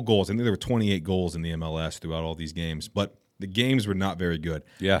a couple goals. I think there were 28 goals in the MLS throughout all these games, but the games were not very good.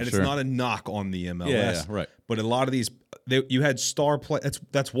 Yeah, and sure. It's not a knock on the MLS. Yeah, right. But a lot of these, you had star play.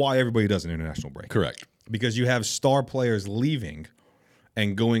 That's why everybody does an international break. Correct. Because you have star players leaving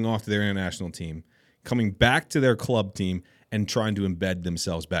and going off to their international team, coming back to their club team and trying to embed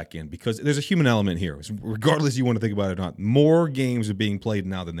themselves back in. Because there's a human element here. Regardless you want to think about it or not, more games are being played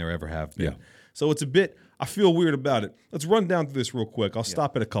now than there ever have been. Yeah. So it's a bit, I feel weird about it. Let's run down through this real quick. I'll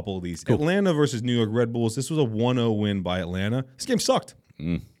stop at a couple of these. Cool. Atlanta versus New York Red Bulls. This was a 1-0 win by Atlanta. This game sucked.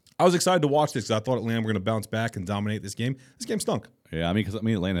 I was excited to watch this because I thought Atlanta were going to bounce back and dominate this game. This game stunk. Yeah, I mean,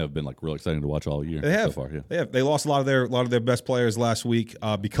 Atlanta have been like real exciting to watch all year. They have. So far, yeah. They have. They lost a lot of their best players last week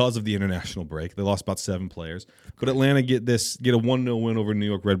because of the international break. They lost about 7 players. Could Atlanta get a 1-0 win over New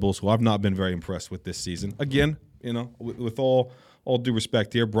York Red Bulls, who I've not been very impressed with this season? Again, with all due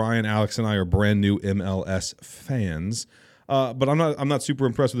respect here, Brian, Alex, and I are brand new MLS fans. But I'm not super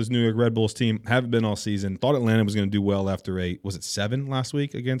impressed with this New York Red Bulls team. Haven't been all season. Thought Atlanta was going to do well after was it 7 last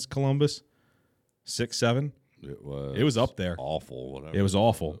week against Columbus? 6, 7? It was up there. Awful. Whatever. It was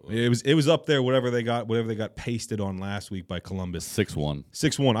awful. It was up there. Whatever they got pasted on last week by Columbus. 6-1.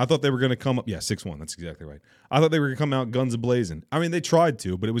 6-1. I thought they were going to come up. Yeah, 6-1. That's exactly right. I thought they were going to come out guns a-blazing. I mean, they tried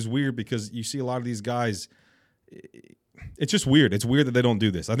to, but it was weird because you see a lot of these guys. It's just weird. It's weird that they don't do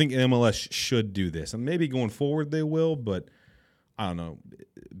this. I think MLS should do this, and maybe going forward they will, but I don't know,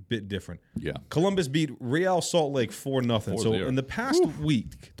 a bit different. Yeah. Columbus beat Real Salt Lake 4-0. So in the past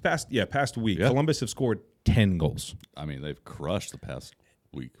week, Columbus have scored 10 goals. I mean, they've crushed the past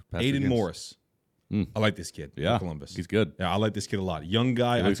week. Aiden Morris. I like this kid. Yeah, Columbus. He's good. Yeah, I like this kid a lot. Young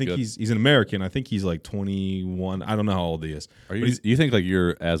guy. I think good. he's an American. I think he's like 21. I don't know how old he is. You think like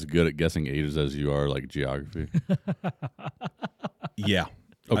you're as good at guessing ages as you are like geography? Yeah.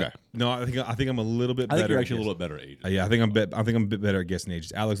 Okay. I think I'm a little bit better. I think you're actually a little bit better at ages. Yeah, I think I'm a bit better at guessing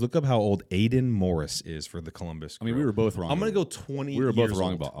ages. Alex, look up how old Aiden Morris is for the Columbus Crew. I mean, we were both wrong. I'm going to go 20 We were both years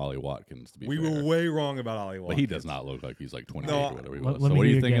wrong old. about Ollie Watkins, to be We fair. were way wrong about Ollie Watkins. But he does not look like he's like 28 or whatever he was. Let So me what are hear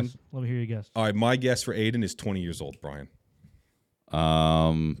you your thinking? guess. Let me hear your guess. All right, my guess for Aiden is 20 years old, Brian.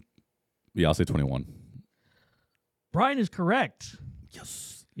 Yeah, I'll say 21. Brian is correct.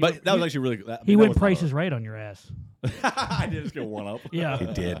 Yes. But that was actually really good. He went prices right on your ass. I did just get one up. Yeah. He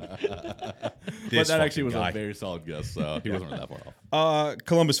did. But that actually was a very solid guess, so he wasn't that far off.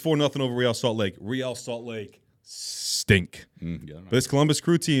 Columbus 4-0 over Real Salt Lake. Real Salt Lake stink. Yeah, But this Columbus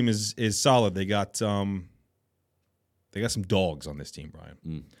Crew team is solid. They got some dogs on this team,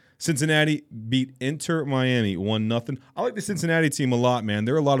 Brian. Cincinnati beat Inter Miami 1-0. I like the Cincinnati team a lot, man.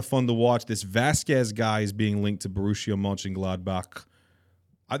 They're a lot of fun to watch. This Vasquez guy is being linked to Borussia Mönchengladbach.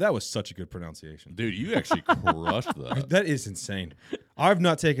 That was such a good pronunciation. Dude, you actually crushed that. That is insane. I've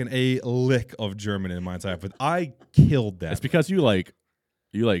not taken a lick of German in my entire life, but I killed that. It's because you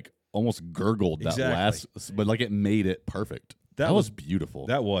almost gurgled that Exactly. last, but like it made it perfect. That was beautiful.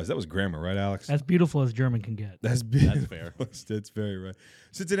 That was grammar, right, Alex? As beautiful as German can get. That's fair. That's very right.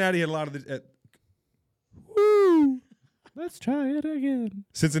 Cincinnati had a lot of the. Woo! Let's try it again.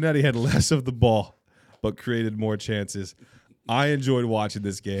 Cincinnati had less of the ball, but created more chances. I enjoyed watching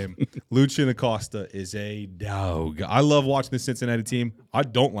this game. Lucian Acosta is a dog. I love watching the Cincinnati team. I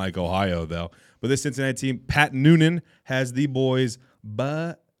don't like Ohio, though. But this Cincinnati team, Pat Noonan has the boys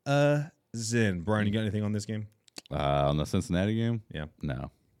buzzing. Brian, you got anything on this game? On the Cincinnati game? Yeah.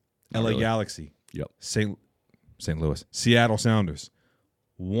 No. LA really. Galaxy. Yep. St. Louis. Seattle Sounders.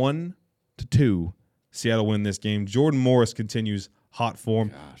 1-2. Seattle win this game. Jordan Morris continues hot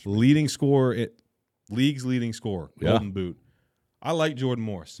form. Leading scorer, league's leading scorer. Yeah. Golden Boot. I like Jordan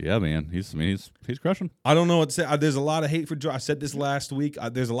Morris. Yeah, man. He's crushing. I don't know what to say. There's a lot of hate for. I said this last week.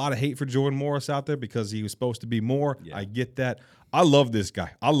 There's a lot of hate for Jordan Morris out there because he was supposed to be more. Yeah. I get that. I love this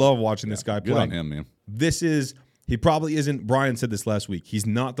guy. I love watching this guy play. Good on him, man. He probably isn't. Brian said this last week. He's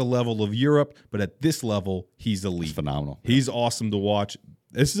not the level of Europe, but at this level, he's elite. He's phenomenal. He's awesome to watch.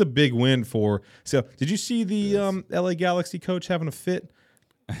 This is a big win for. So, did you see the LA Galaxy coach having a fit?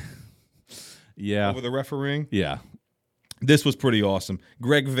 Yeah. Over the refereeing? Yeah. This was pretty awesome.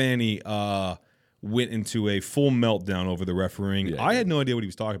 Greg Vanny went into a full meltdown over the refereeing. Yeah, I had no idea what he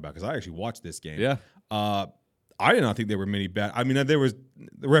was talking about because I actually watched this game. Yeah. I did not think there were many bad. I mean, the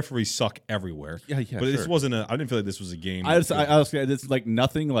referees suck everywhere. Yeah, but this wasn't a. I didn't feel like this was a game. I was it's like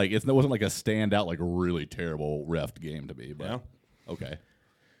nothing. Like it wasn't like a standout, like really terrible ref game to me. But Yeah. Okay.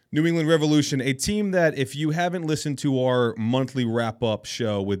 New England Revolution, a team that if you haven't listened to our monthly wrap-up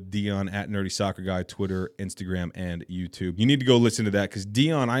show with Dion at Nerdy Soccer Guy, Twitter, Instagram, and YouTube, you need to go listen to that because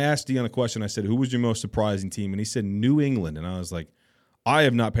I asked Dion a question. I said, who was your most surprising team? And he said New England. And I was like, I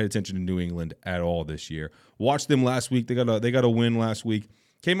have not paid attention to New England at all this year. Watched them last week. They got a win last week.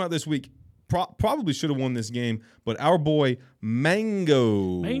 Came out this week. Probably should have won this game, but our boy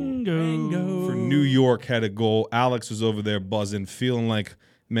Mango for New York had a goal. Alex was over there buzzing, feeling like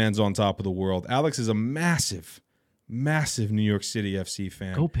man's on top of the world. Alex is a massive New York City FC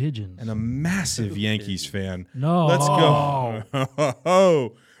fan. Go Pigeons. And a massive Yankees fan. No. Let's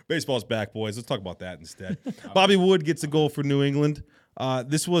go. Baseball's back, boys. Let's talk about that instead. Bobby Wood gets a goal for New England.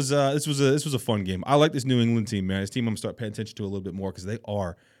 This was a fun game. I like this New England team, man. This team I'm going to start paying attention to a little bit more because they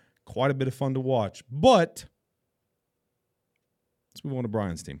are quite a bit of fun to watch. But let's move on to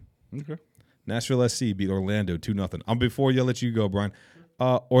Brian's team. Okay. Nashville SC beat Orlando 2-0. Before you let you go, Brian.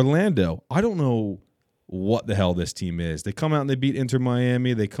 Orlando, I don't know what the hell this team is. They come out and they beat Inter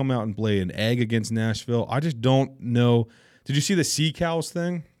Miami. They come out and play an egg against Nashville. I just don't know. Did you see the Sea Cows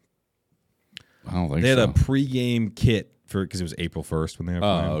thing? I don't think so. They had a pregame kit because it was April 1st when they were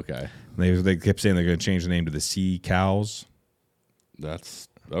playing. Oh, okay. They kept saying they're going to change the name to the Sea Cows. That's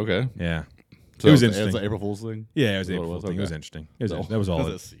okay. Yeah. So it was interesting. It's an April Fool's thing? Yeah, it was That's April what Fool's thing. It was Okay. interesting. That was all.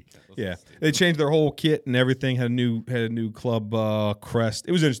 Yeah, Stupid. they changed their whole kit and everything. Had a new club crest.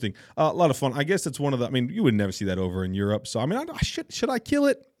 It was interesting. A lot of fun. I guess it's one of the. I mean, you would never see that over in Europe. So I mean, should I kill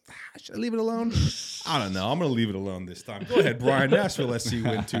it? Should I leave it alone? I don't know. I'm going to leave it alone this time. Go ahead, Brian. Nashville SC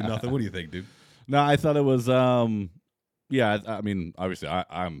win 2-0. What do you think, dude? No, I thought it was. Yeah, I mean, obviously,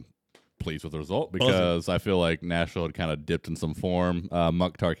 I'm pleased with the result because I feel like Nashville had kind of dipped in some form.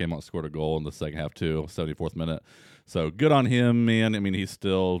 Mukhtar came out and scored a goal in the second half too, 74th minute. So good on him, man. I mean, he's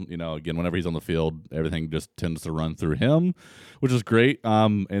still, again, whenever he's on the field, everything just tends to run through him, which is great.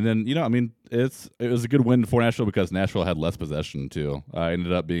 And then, I mean, it was a good win for Nashville because Nashville had less possession too.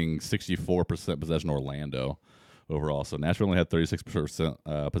 Ended up being 64% possession Orlando overall. So Nashville only had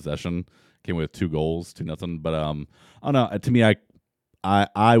 36% possession, came with 2 goals, 2-0. But I don't know. To me,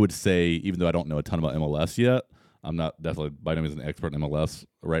 I would say, even though I don't know a ton about MLS yet, I'm not definitely by no means an expert in MLS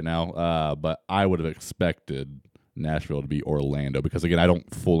right now, but I would have expected Nashville to be Orlando because, again, I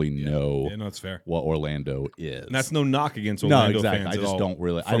don't fully know that's fair. what Orlando is. And that's no knock against Orlando exactly. fans I just don't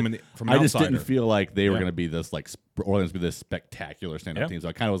really. From I just outsider. didn't feel like they were going to be this Orlando's be this spectacular stand-up team. So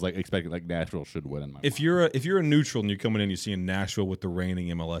I kind of was expecting Nashville should win in my If mind. you're a neutral and you're coming in, you're seeing Nashville with the reigning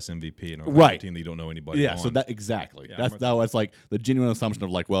MLS MVP and a Right. team that you don't know anybody. Yeah, on. so that exactly. Yeah, That's the genuine assumption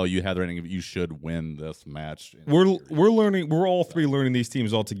of well, you had the rating, you should win this match. We're learning. We're all three learning these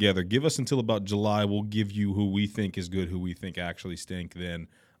teams all together. Give us until about July. We'll give you who we think is good, who we think actually stink. Then,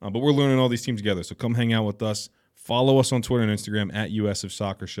 but we're learning all these teams together. So come hang out with us. Follow us on Twitter and Instagram at USF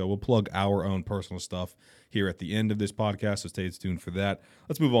Soccer Show. We'll plug our own personal stuff here at the end of this podcast, so stay tuned for that.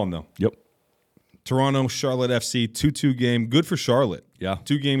 Let's move on, though. Yep. Toronto, Charlotte FC, 2-2 game. Good for Charlotte. Yeah.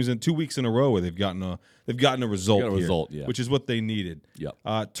 2 games in 2 weeks in a row where they've gotten a result here, which is what they needed.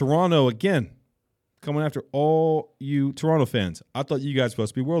 Yep. Toronto, again, coming after all you Toronto fans. I thought you guys were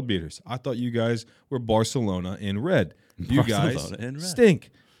supposed to be world beaters. I thought you guys were Barcelona in red. You guys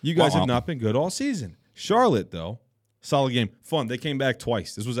stink. You guys have not been good all season. Charlotte, though, solid game. Fun. They came back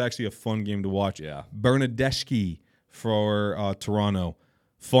twice. This was actually a fun game to watch. Yeah. Bernardeschi for Toronto.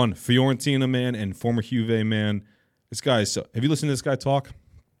 Fun. Fiorentina man and former Juve man. This guy is so. Have you listened to this guy talk?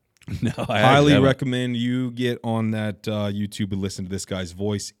 No, I highly haven't. recommend you get on that YouTube and listen to this guy's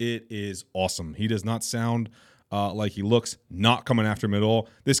voice. It is awesome. He does not sound like he looks. Not coming after him at all.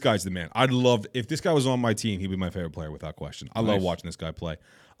 This guy's the man. I'd love if this guy was on my team. He'd be my favorite player without question. I love watching this guy play.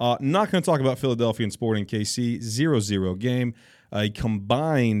 Not going to talk about Philadelphia and Sporting KC. 0-0 game. A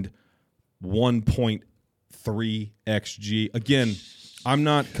combined 1.3 XG. Again. I'm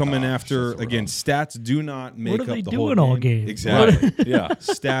not coming after, again, stats do not make up the whole game. What are they doing all game? Exactly. Yeah.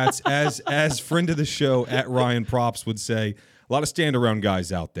 Stats, as friend of the show, at Ryan Props would say, a lot of stand-around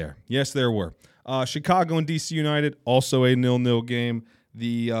guys out there. Yes, there were. Chicago and DC United, also a 0-0 game.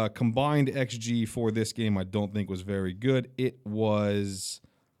 The combined XG for this game I don't think was very good. It was,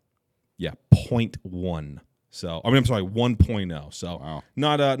 0.1. So, I'm sorry, 1.0. So,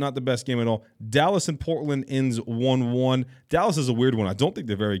 not the best game at all. Dallas and Portland ends 1-1. Dallas is a weird one. I don't think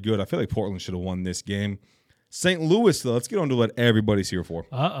they're very good. I feel like Portland should have won this game. St. Louis, though, let's get on to what everybody's here for.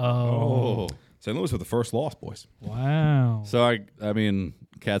 Uh-oh. St. Louis with the first loss, boys. Wow. So, I mean,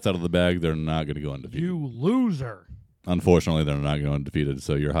 cat's out of the bag. They're not going to go undefeated. You loser. Unfortunately, they're not going undefeated,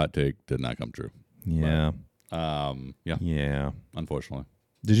 so your hot take did not come true. Yeah. Yeah. Unfortunately.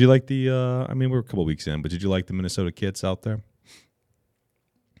 Did you like the, we're a couple weeks in, but did you like the Minnesota Kits out there?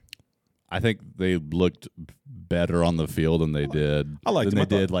 I think they looked better on the field than they did. I liked than them.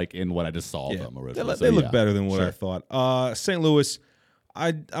 they did like in what I just saw them originally. They look better than what I thought. St. Louis,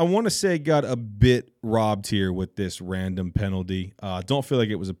 I want to say got a bit robbed here with this random penalty. Don't feel like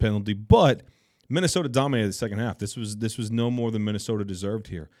it was a penalty, but Minnesota dominated the second half. This was no more than Minnesota deserved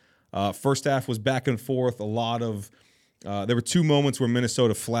here. First half was back and forth. A lot of there were 2 moments where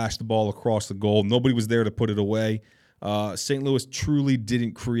Minnesota flashed the ball across the goal. Nobody was there to put it away. St. Louis truly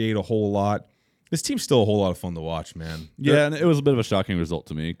didn't create a whole lot. This team's still a whole lot of fun to watch, man. Yeah, and it was a bit of a shocking result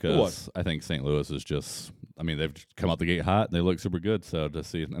to me because I think St. Louis is just, they've come out the gate hot and they look super good. So to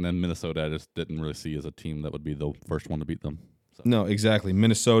see, and then Minnesota I just didn't really see as a team that would be the first one to beat them. So. No, exactly.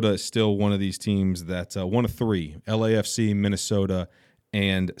 Minnesota is still one of these teams that one of 3, LAFC, Minnesota,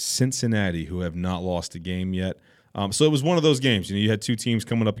 and Cincinnati, who have not lost a game yet. So it was one of those games. You had 2 teams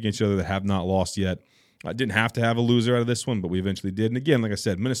coming up against each other that have not lost yet. I didn't have to have a loser out of this one, but we eventually did. And again, like I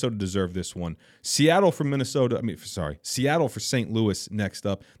said, Minnesota deserved this one. Seattle for St. Louis next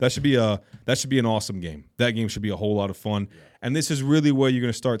up. That should be an awesome game. That game should be a whole lot of fun. Yeah. And this is really where you're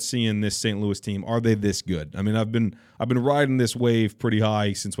going to start seeing this St. Louis team. Are they this good? I've been riding this wave pretty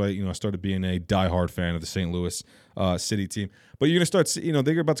high since I started being a diehard fan of the St. Louis City team. But you're going to start,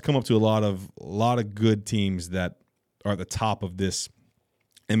 they're about to come up to a lot of good teams that are at the top of this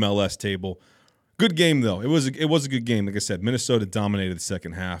MLS table. Good game though. It was a good game. Like I said, Minnesota dominated the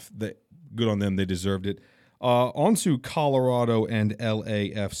second half. Good on them. They deserved it. On to Colorado and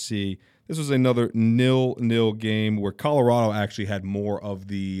LAFC. This was another 0-0 game where Colorado actually had more of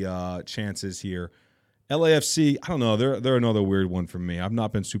the chances here. LAFC, I don't know. They're another weird one for me. I've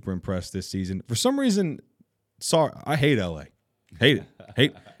not been super impressed this season. For some reason, I hate LA. Hate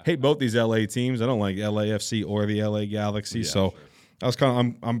it. Hate both these LA teams. I don't like LAFC or the LA Galaxy. Yeah, so. Sure. I was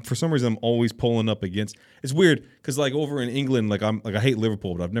I'm for some reason I'm always pulling up against. It's weird because over in England, I hate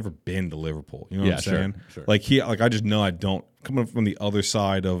Liverpool, but I've never been to Liverpool. You know what I'm saying? Sure. I just know I don't. Coming from the other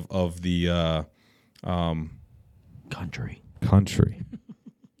side of the country.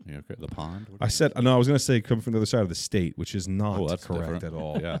 Yeah, okay. The pond. I was going to say coming from the other side of the state, which is not correct at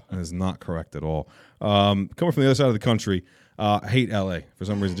all. Yeah, that is not correct at all. Coming from the other side of the country. I hate LA for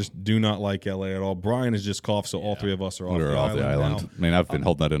some reason. Just do not like LA at all. Brian has just coughed, so all 3 of us are off the island now. I've been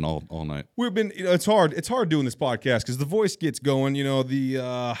holding that in all night. We've been. It's hard. It's hard doing this podcast because the voice gets going.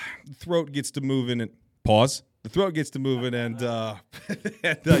 The throat gets to moving and pause. The throat gets to moving and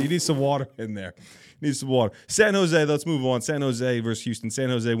you need some water in there. Need some water. San Jose. Let's move on. San Jose versus Houston. San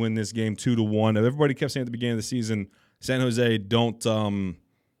Jose win this game 2-1. Everybody kept saying at the beginning of the season, San Jose don't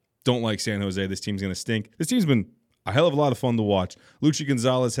like San Jose. This team's gonna stink. This team's been a hell of a lot of fun to watch. Luchi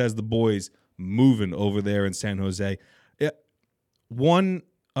Gonzalez has the boys moving over there in San Jose. One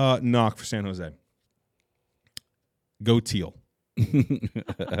knock for San Jose. Go Teal.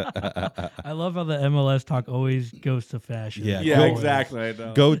 I love how the MLS talk always goes to fashion. Yeah, Yeah, go- exactly. I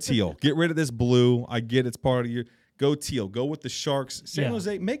know. Go Teal. Get rid of this blue. I get it's part of your. Go Teal. Go with the Sharks. San Yeah.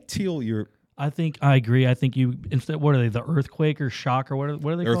 Jose, make Teal your I think I agree. I think you instead. What are they? The Earthquake or Shock or what are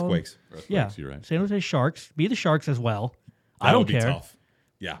they called? Earthquakes. Yeah, You're right. San Jose Sharks. Be the Sharks as well. That I don't would be care. tough.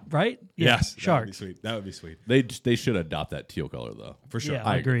 Yeah. Right? Yeah. Yes. Sharks. That would be sweet. They should adopt that teal color though. For sure.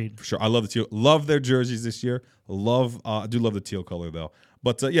 Yeah, agreed. For sure. I love the teal. Love their jerseys this year. I do love the teal color though.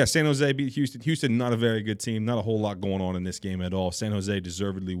 But yeah, San Jose beat Houston. Houston, not a very good team. Not a whole lot going on in this game at all. San Jose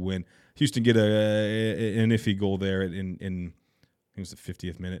deservedly win. Houston get an iffy goal there in I think it was the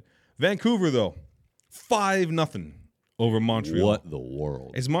 50th minute. Vancouver though, 5-0 over Montreal. What the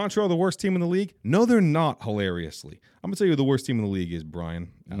world? Is Montreal the worst team in the league? No, they're not. Hilariously, I'm gonna tell you who the worst team in the league is.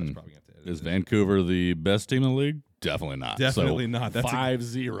 Brian. That's probably gonna have to edit Is it. Vancouver the best team in the league? Definitely not. Definitely So, not. That's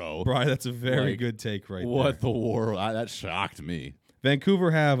 5-0. Brian, that's a very Like, good take right there. What the world? That shocked me. Vancouver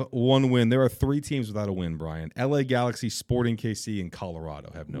have one win. There are 3 teams without a win, Brian. LA Galaxy, Sporting KC, and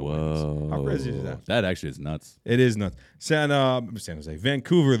Colorado have no wins. How crazy is that? That actually is nuts. It is nuts. San Jose.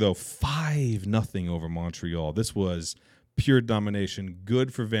 Vancouver, though, 5-0 over Montreal. This was pure domination.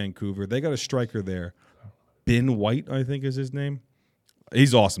 Good for Vancouver. They got a striker there. Ben White, I think is his name.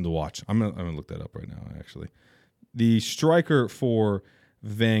 He's awesome to watch. I'm gonna look that up right now, actually. The striker for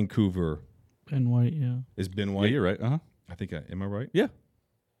Vancouver Ben White, yeah. is Ben Yeah, White. you're right. I think am I right? Yeah.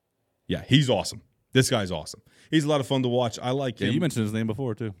 Yeah, he's awesome. This guy's awesome. He's a lot of fun to watch. I like Yeah, him. you mentioned his name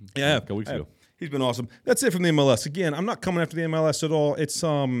before too. Yeah, a couple weeks ago. He's been awesome. That's it from the MLS. Again, I'm not coming after the MLS at all. It's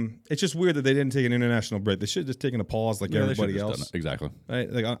just weird that they didn't take an international break. They should have just taken a pause like Yeah, they everybody should've just else. done it. Exactly.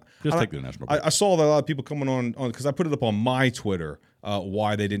 Right? Like, Just I- take the international break. I saw that a lot of people coming on because I put it up on my Twitter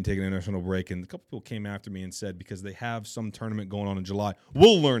why they didn't take an international break, and a couple people came after me and said because they have some tournament going on in July.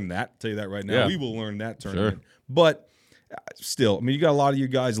 We'll learn that. Tell you that right now. Yeah. We will learn that tournament. But still, I mean, you got a lot of you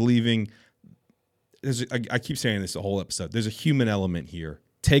guys leaving. I keep saying this the whole episode. There's a human element here.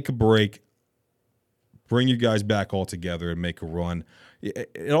 Take a break. Bring you guys back all together and make a run.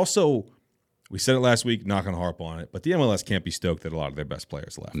 It also, we said it last week, not going to harp on it, but the MLS can't be stoked that a lot of their best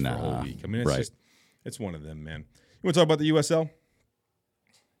players left for a whole week. I mean, it's one of them, man. You want to talk about the USL?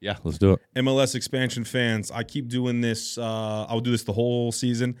 Yeah, let's do it. MLS expansion fans, I keep doing this. I'll do this the whole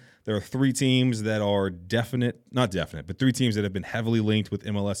season. There are 3 teams that are not definite, but 3 teams that have been heavily linked with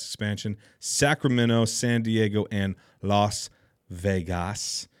MLS expansion: Sacramento, San Diego, and Las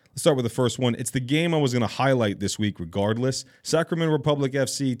Vegas. Let's start with the first one. It's the game I was going to highlight this week regardless. Sacramento Republic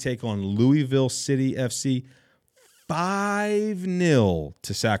FC take on Louisville City FC. 5-0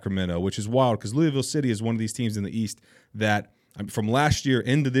 to Sacramento, which is wild because Louisville City is one of these teams in the East that from last year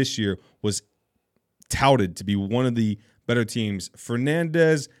into this year was touted to be one of the better teams.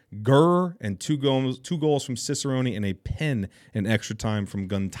 Fernandez, Gurr, and two goals from Cicerone and a pen in extra time from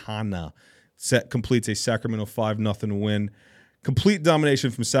Guntana completes a Sacramento 5-0 win. Complete domination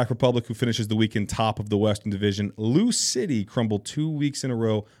from Sac Republic, who finishes the weekend top of the Western Division. Lou City crumbled 2 weeks in a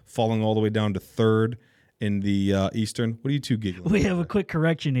row, falling all the way down to 3rd in the Eastern. What are you two giggling? We have a quick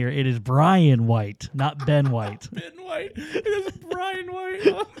correction here. It is Brian White, not Ben White. Ben White. It is Brian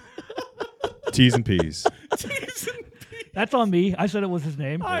White. T's and P's. That's on me. I said it was his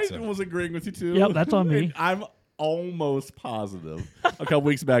name. I was agreeing with you too. Yep, that's on me. And I'm almost positive. A couple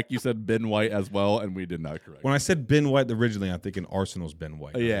weeks back, you said Ben White as well, and we did not correct. When I said Ben White originally, I'm thinking Arsenal's Ben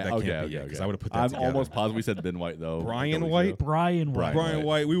White. Yeah, that okay, can't be okay. because I would have put that I'm together. almost positive we said Ben White though. Brian a couple White? weeks ago. Brian White. Brian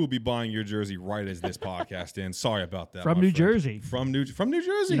White, we will be buying your jersey right as this podcast ends. Sorry about that. From my New friend. Jersey. From New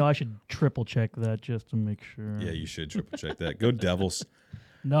Jersey. You know, I should triple check that just to make sure. Yeah, you should triple check that. Go Devils.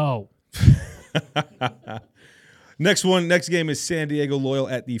 No. Next game is San Diego Loyal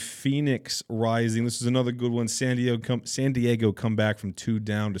at the Phoenix Rising. This is another good one. San Diego come back from 2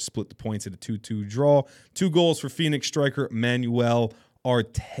 down to split the points at a 2-2 draw. 2 goals for Phoenix striker Manuel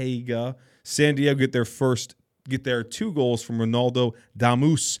Ortega. San Diego get their 2 goals from Ronaldo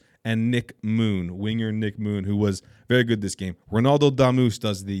Damus and Nick Moon, winger Nick Moon, who was very good this game. Ronaldo Damus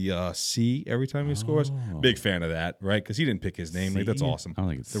does the C every time he scores. Big fan of that, right? Because he didn't pick his name. Like, that's awesome. I don't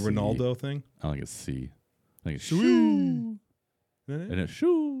think it's The C. Ronaldo thing? I don't think it's C. I think it's shoo. And it's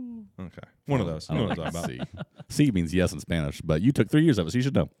shoo. Okay. One of those. I You know don't what I'm think talking about. it's C. C means yes in Spanish, but you took 3 years of it, so you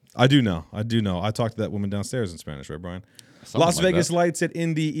should know. I do know. I talked to that woman downstairs in Spanish, right, Brian? Something Las like Vegas that. Lights at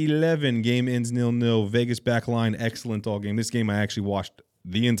Indy 11. Game ends 0-0. Vegas backline, excellent all game. This game I actually watched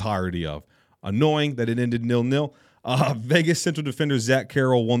the entirety of. Annoying that it ended 0-0. Vegas central defender Zach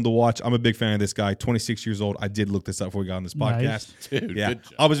Carroll won the watch. I'm a big fan of this guy. 26 years old. I did look this up before we got on this podcast. Nice. Dude, Yeah, good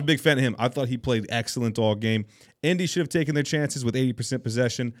job. I was a big fan of him. I thought he played excellent all game. Indy should have taken their chances with 80%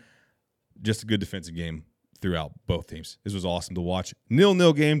 possession. Just a good defensive game throughout both teams. This was awesome to watch.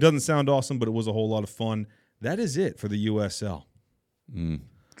 0-0 game. Doesn't sound awesome, but it was a whole lot of fun. That is it for the USL. I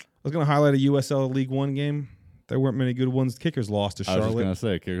was going to highlight a USL League One game. There weren't many good ones. Kickers lost to Charlotte. I was just going to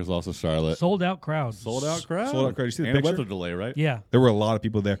say, Kickers lost to Charlotte. Sold out crowd. Sold out crowd. Sold out crowd. You see the and picture? weather delay, right? Yeah. There were a lot of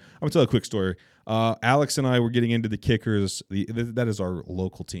people there. I'm going to tell a quick story. Alex and I were getting into the Kickers. That is our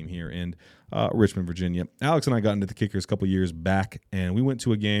local team here in Richmond, Virginia. Alex and I got into the Kickers a couple years back, and we went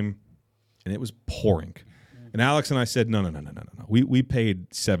to a game, and it was pouring. And Alex and I said, no. We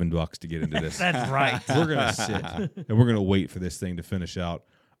paid $7 to get into this. That's right. We're going to sit, and we're going to wait for this thing to finish out.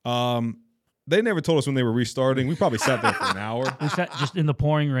 They never told us when they were restarting. We probably sat there for an hour. We sat just in the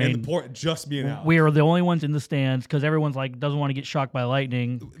pouring rain. And just being out. We were the only ones in the stands because everyone's like doesn't want to get shocked by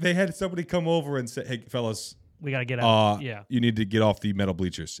lightning. They had somebody come over and say, hey, fellas, We got to get out. you need to get off the metal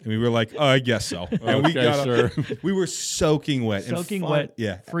bleachers. And we were like, I guess so. And we got up. We were soaking wet. Soaking wet.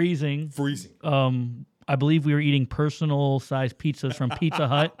 Yeah. Freezing. Freezing. I believe we were eating personal-sized pizzas from Pizza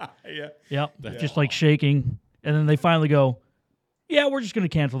Hut. Yeah. Yep. Just like shaking. And then they finally go, yeah, we're just going to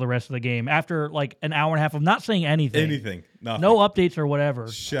cancel the rest of the game after like an hour and a half of not saying anything. Nothing. No updates or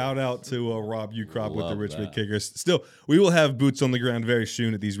whatever. Shout out to Rob Ukrop with the Richmond that. Kickers. Still, we will have boots on the ground very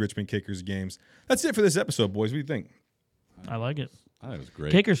soon at these Richmond Kickers games. That's it for this episode, boys. What do you think? I like it. I think it was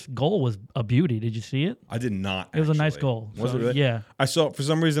great. Kicker's goal was a beauty. Did you see it? I did not. It was a nice actually. goal. Was So, it really? Yeah. I saw, for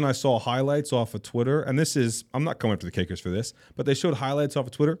some reason, I saw highlights off of Twitter, and this is, I'm not coming up to the Kickers for this, but they showed highlights off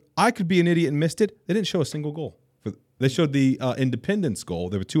of Twitter. I could be an idiot and missed it. They didn't show a single goal. They showed the Independence goal.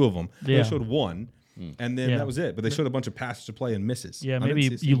 There were two of them. Yeah. They showed one, and then that was it. But they showed a bunch of passes to play and misses. Yeah, I didn't maybe see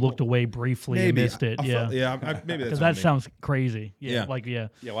a you single looked goal. away briefly and Maybe. missed it. I Yeah. felt- maybe that's Because on that me. sounds crazy. Yeah.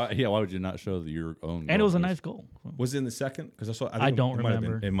 Yeah, why would you not show your own? And it was a goal? nice goal. Was it in the second? Because I saw. I don't it might have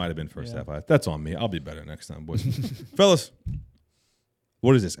remember. been- It might have been first half. That's on me. I'll be better next time, boys. Fellas,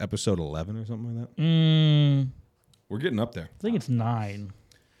 what is this? Episode 11 or something like that? We're getting up there. I think it's 9.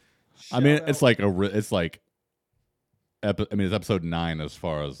 I mean, it's like it's episode 9 as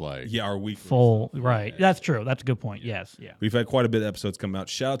far as like. Yeah, our week Full. Right. That's true. That's a good point. Yes. Yeah. We've had quite a bit of episodes come out.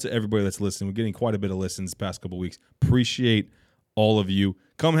 Shout out to everybody that's listening. We're getting quite a bit of listens the past couple of weeks. Appreciate all of you.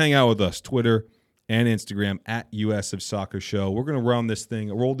 Come hang out with us, Twitter and Instagram at US of Soccer Show. We're going to roll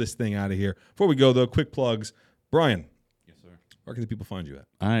this thing out of here. Before we go, though, quick plugs. Brian. Yes, sir. Where can the people find you at?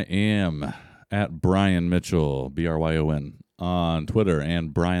 I am at Brian Mitchell, BRYON, on Twitter,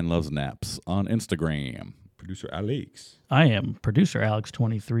 and Brian Loves Naps on Instagram. Producer Alex. I am producer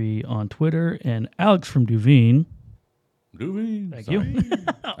Alex23 on Twitter and Alex from Duveen. Thank you.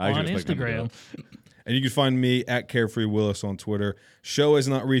 On Instagram. And you can find me at Carefree Willis on Twitter. Show has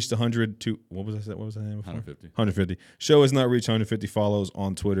not reached 100 to what was that? What was that name before? 150. 150. Show has not reached 150 follows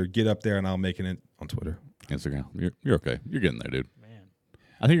on Twitter. Get up there and I'll make it on Twitter. Instagram. You're okay. You're getting there, dude. Man.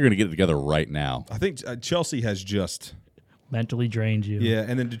 I think you're gonna get it together right now. I think Chelsea has just Mentally drained you. yeah,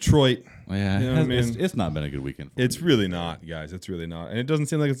 and then Detroit. Yeah, You know what I mean? it's not been a good weekend. It's really not, guys. It's really not, and it doesn't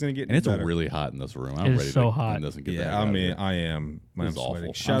seem like it's going to get. And it's better. really hot in this room. I'm It is ready so to hot. clean this and get Yeah, back I out of mean, here. I am. This I'm is awful. sweating.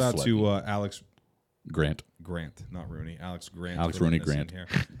 I'm Shout out to sweating. Alex Grant. not Rooney. Alex Grant. Alex for Rooney letting us in Grant.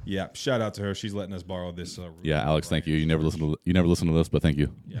 here. Yeah, shout out to her. She's letting us borrow this. Yeah, Alex, thank you. You never listen to this, but thank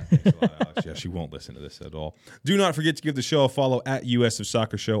you. Yeah, thanks a lot, Alex. Yeah, she won't listen to this at all. Do not forget to give the show a follow at US of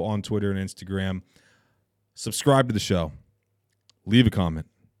Soccer Show on Twitter and Instagram. Subscribe to the show. Leave a comment.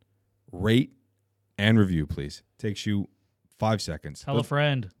 Rate and review, please. Takes you 5 seconds. Tell a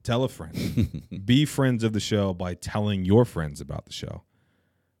friend. Tell a friend. Be friends of the show by telling your friends about the show.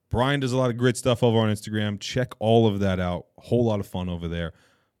 Brian does a lot of great stuff over on Instagram. Check all of that out. Whole lot of fun over there.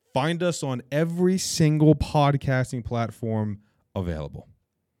 Find us on every single podcasting platform available.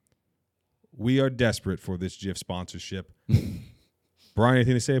 We are desperate for this GIF sponsorship. Brian,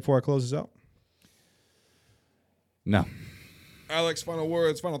 anything to say before I close this out? No. Alex, final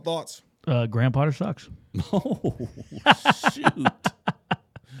words, final thoughts. Graham Potter sucks. Oh,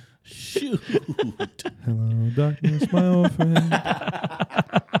 shoot. Hello, darkness, my old friend.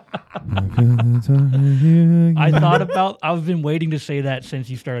 I've been waiting to say that since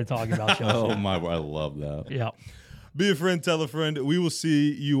you started talking about Chelsea. Oh my! I love that. Yeah. Be a friend, tell a friend. We will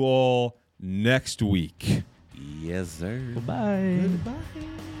see you all next week. Yes, sir. Bye.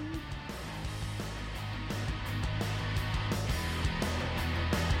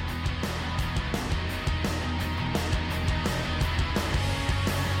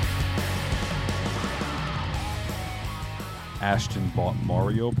 Ashton bought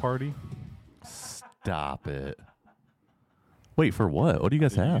Mario Party. Stop it. Wait, for what? What do you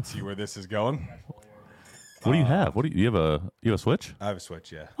guys You can have? see where this is going. What do you have? You have a Switch? I have a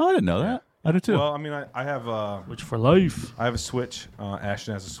Switch, yeah. Oh, I didn't know that. I do too. Well, I mean, I have Which for life. I have a Switch.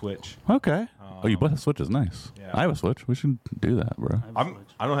 Ashton has a Switch. Okay. Oh, you both have Switches. Nice. Yeah. I have a Switch. We should do that, bro.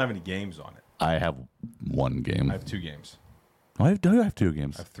 I don't have any games on it. I have one game. I have 2 games. I have 2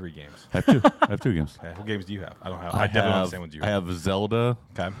 games. I have 3 games. I have 2. I have 2 games. Okay, what games do you have? I don't have. I definitely don't understand what you I have. have Zelda,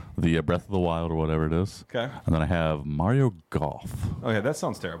 Okay. the Breath of the Wild or whatever it is. Okay. And then I have Mario Golf. Okay, that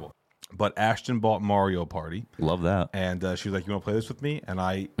sounds terrible. But Ashton bought Mario Party, Love that. and she was like, "You want to play this with me?"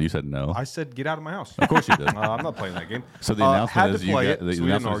 And You said no. I said, "Get out of my house." Of course you did. I'm not playing that game. So the had announcement to is you play got, it, the so we didn't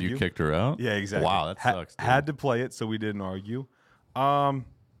announcement is you argue. kicked her out? Yeah, exactly. Wow, that sucks. Dude. Had to play it, so we didn't argue.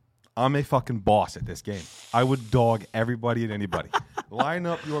 I'm a fucking boss at this game. I would dog everybody and anybody. Line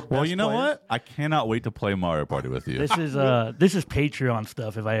up your best Well, you know players. what? I cannot wait to play Mario Party with you. This is Patreon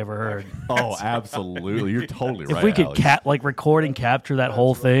stuff if I ever heard. Oh, absolutely. You're totally right. If we could Alex. record and capture that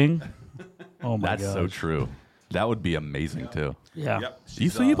whole thing. Oh my god. That's so true. That would be amazing too. Yeah. Yep.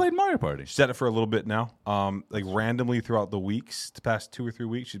 You played Mario Party. She said it for a little bit now. Like randomly throughout the weeks, the past 2 or 3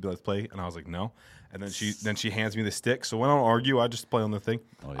 weeks, she'd be like, "Let's play," and I was like, "No." And then she hands me the stick. So when I don't argue, I just play on the thing.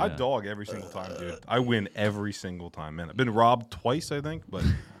 Oh, I yeah. dog every single time, dude. I win every single time, man. I've been robbed twice, I think, but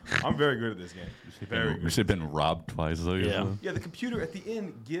I'm very good at this game. Very We good. should have been robbed twice though. Yeah. Yeah, the computer at the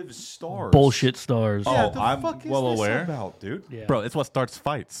end gives stars. Bullshit stars. Yeah, Oh, the I'm fuck is well this aware. about, dude? Yeah. Bro, it's what starts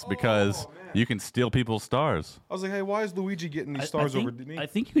fights because you can steal people's stars. I was like, hey, why is Luigi getting these stars over me? I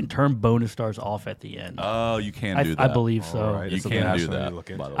think you can turn bonus stars off at the end. Oh, you can I do that. believe so. All right, You so can that's do what I need that. to look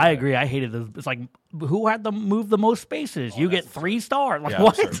by into. the I way. agree. I hated those. It's like who had to move the most spaces? You get 3 stars. Like Yeah,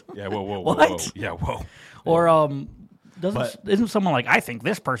 what? sorry. Yeah, whoa, whoa, whoa, What? whoa. Yeah, whoa. Or isn't someone like I think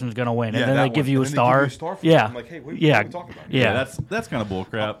this person's gonna win, Yeah, and then that they give one. you a And then they give you a star? star for Yeah. it. I'm like, hey, what are yeah. we talking about? Yeah. That's kind of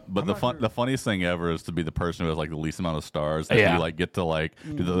bullcrap. But the funniest thing ever is to be the person who has like the least amount of stars. That Yeah. you like get to like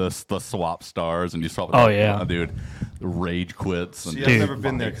do the swap stars and you swap. Oh, yeah. Dude, rage quits. And See, I've Dude. never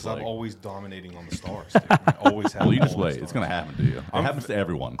been there because I'm like- always dominating on the stars. Dude. I always have. Well, you just all the wait. It's stars. gonna happen to you. It happens to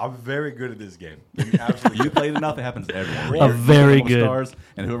everyone. I'm very good at this game. Absolutely. You played enough, it happens to everyone. A You're very getting good- stars,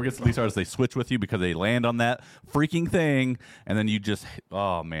 and whoever gets the least stars, they switch with you because they land on that freaking thing, and then you just,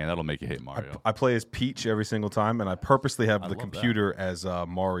 oh man, that'll make you hate Mario. I play as Peach every single time, and I purposely have the love computer as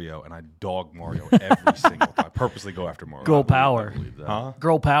Mario, and I dog Mario every single time. I purposely go after Mario. Girl power. Huh?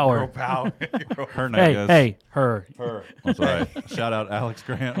 Girl power. Girl power. Her night, Hey, guys. hey, her. Her. That's all right. Shout out Alex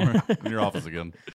Grant. We're in your office again.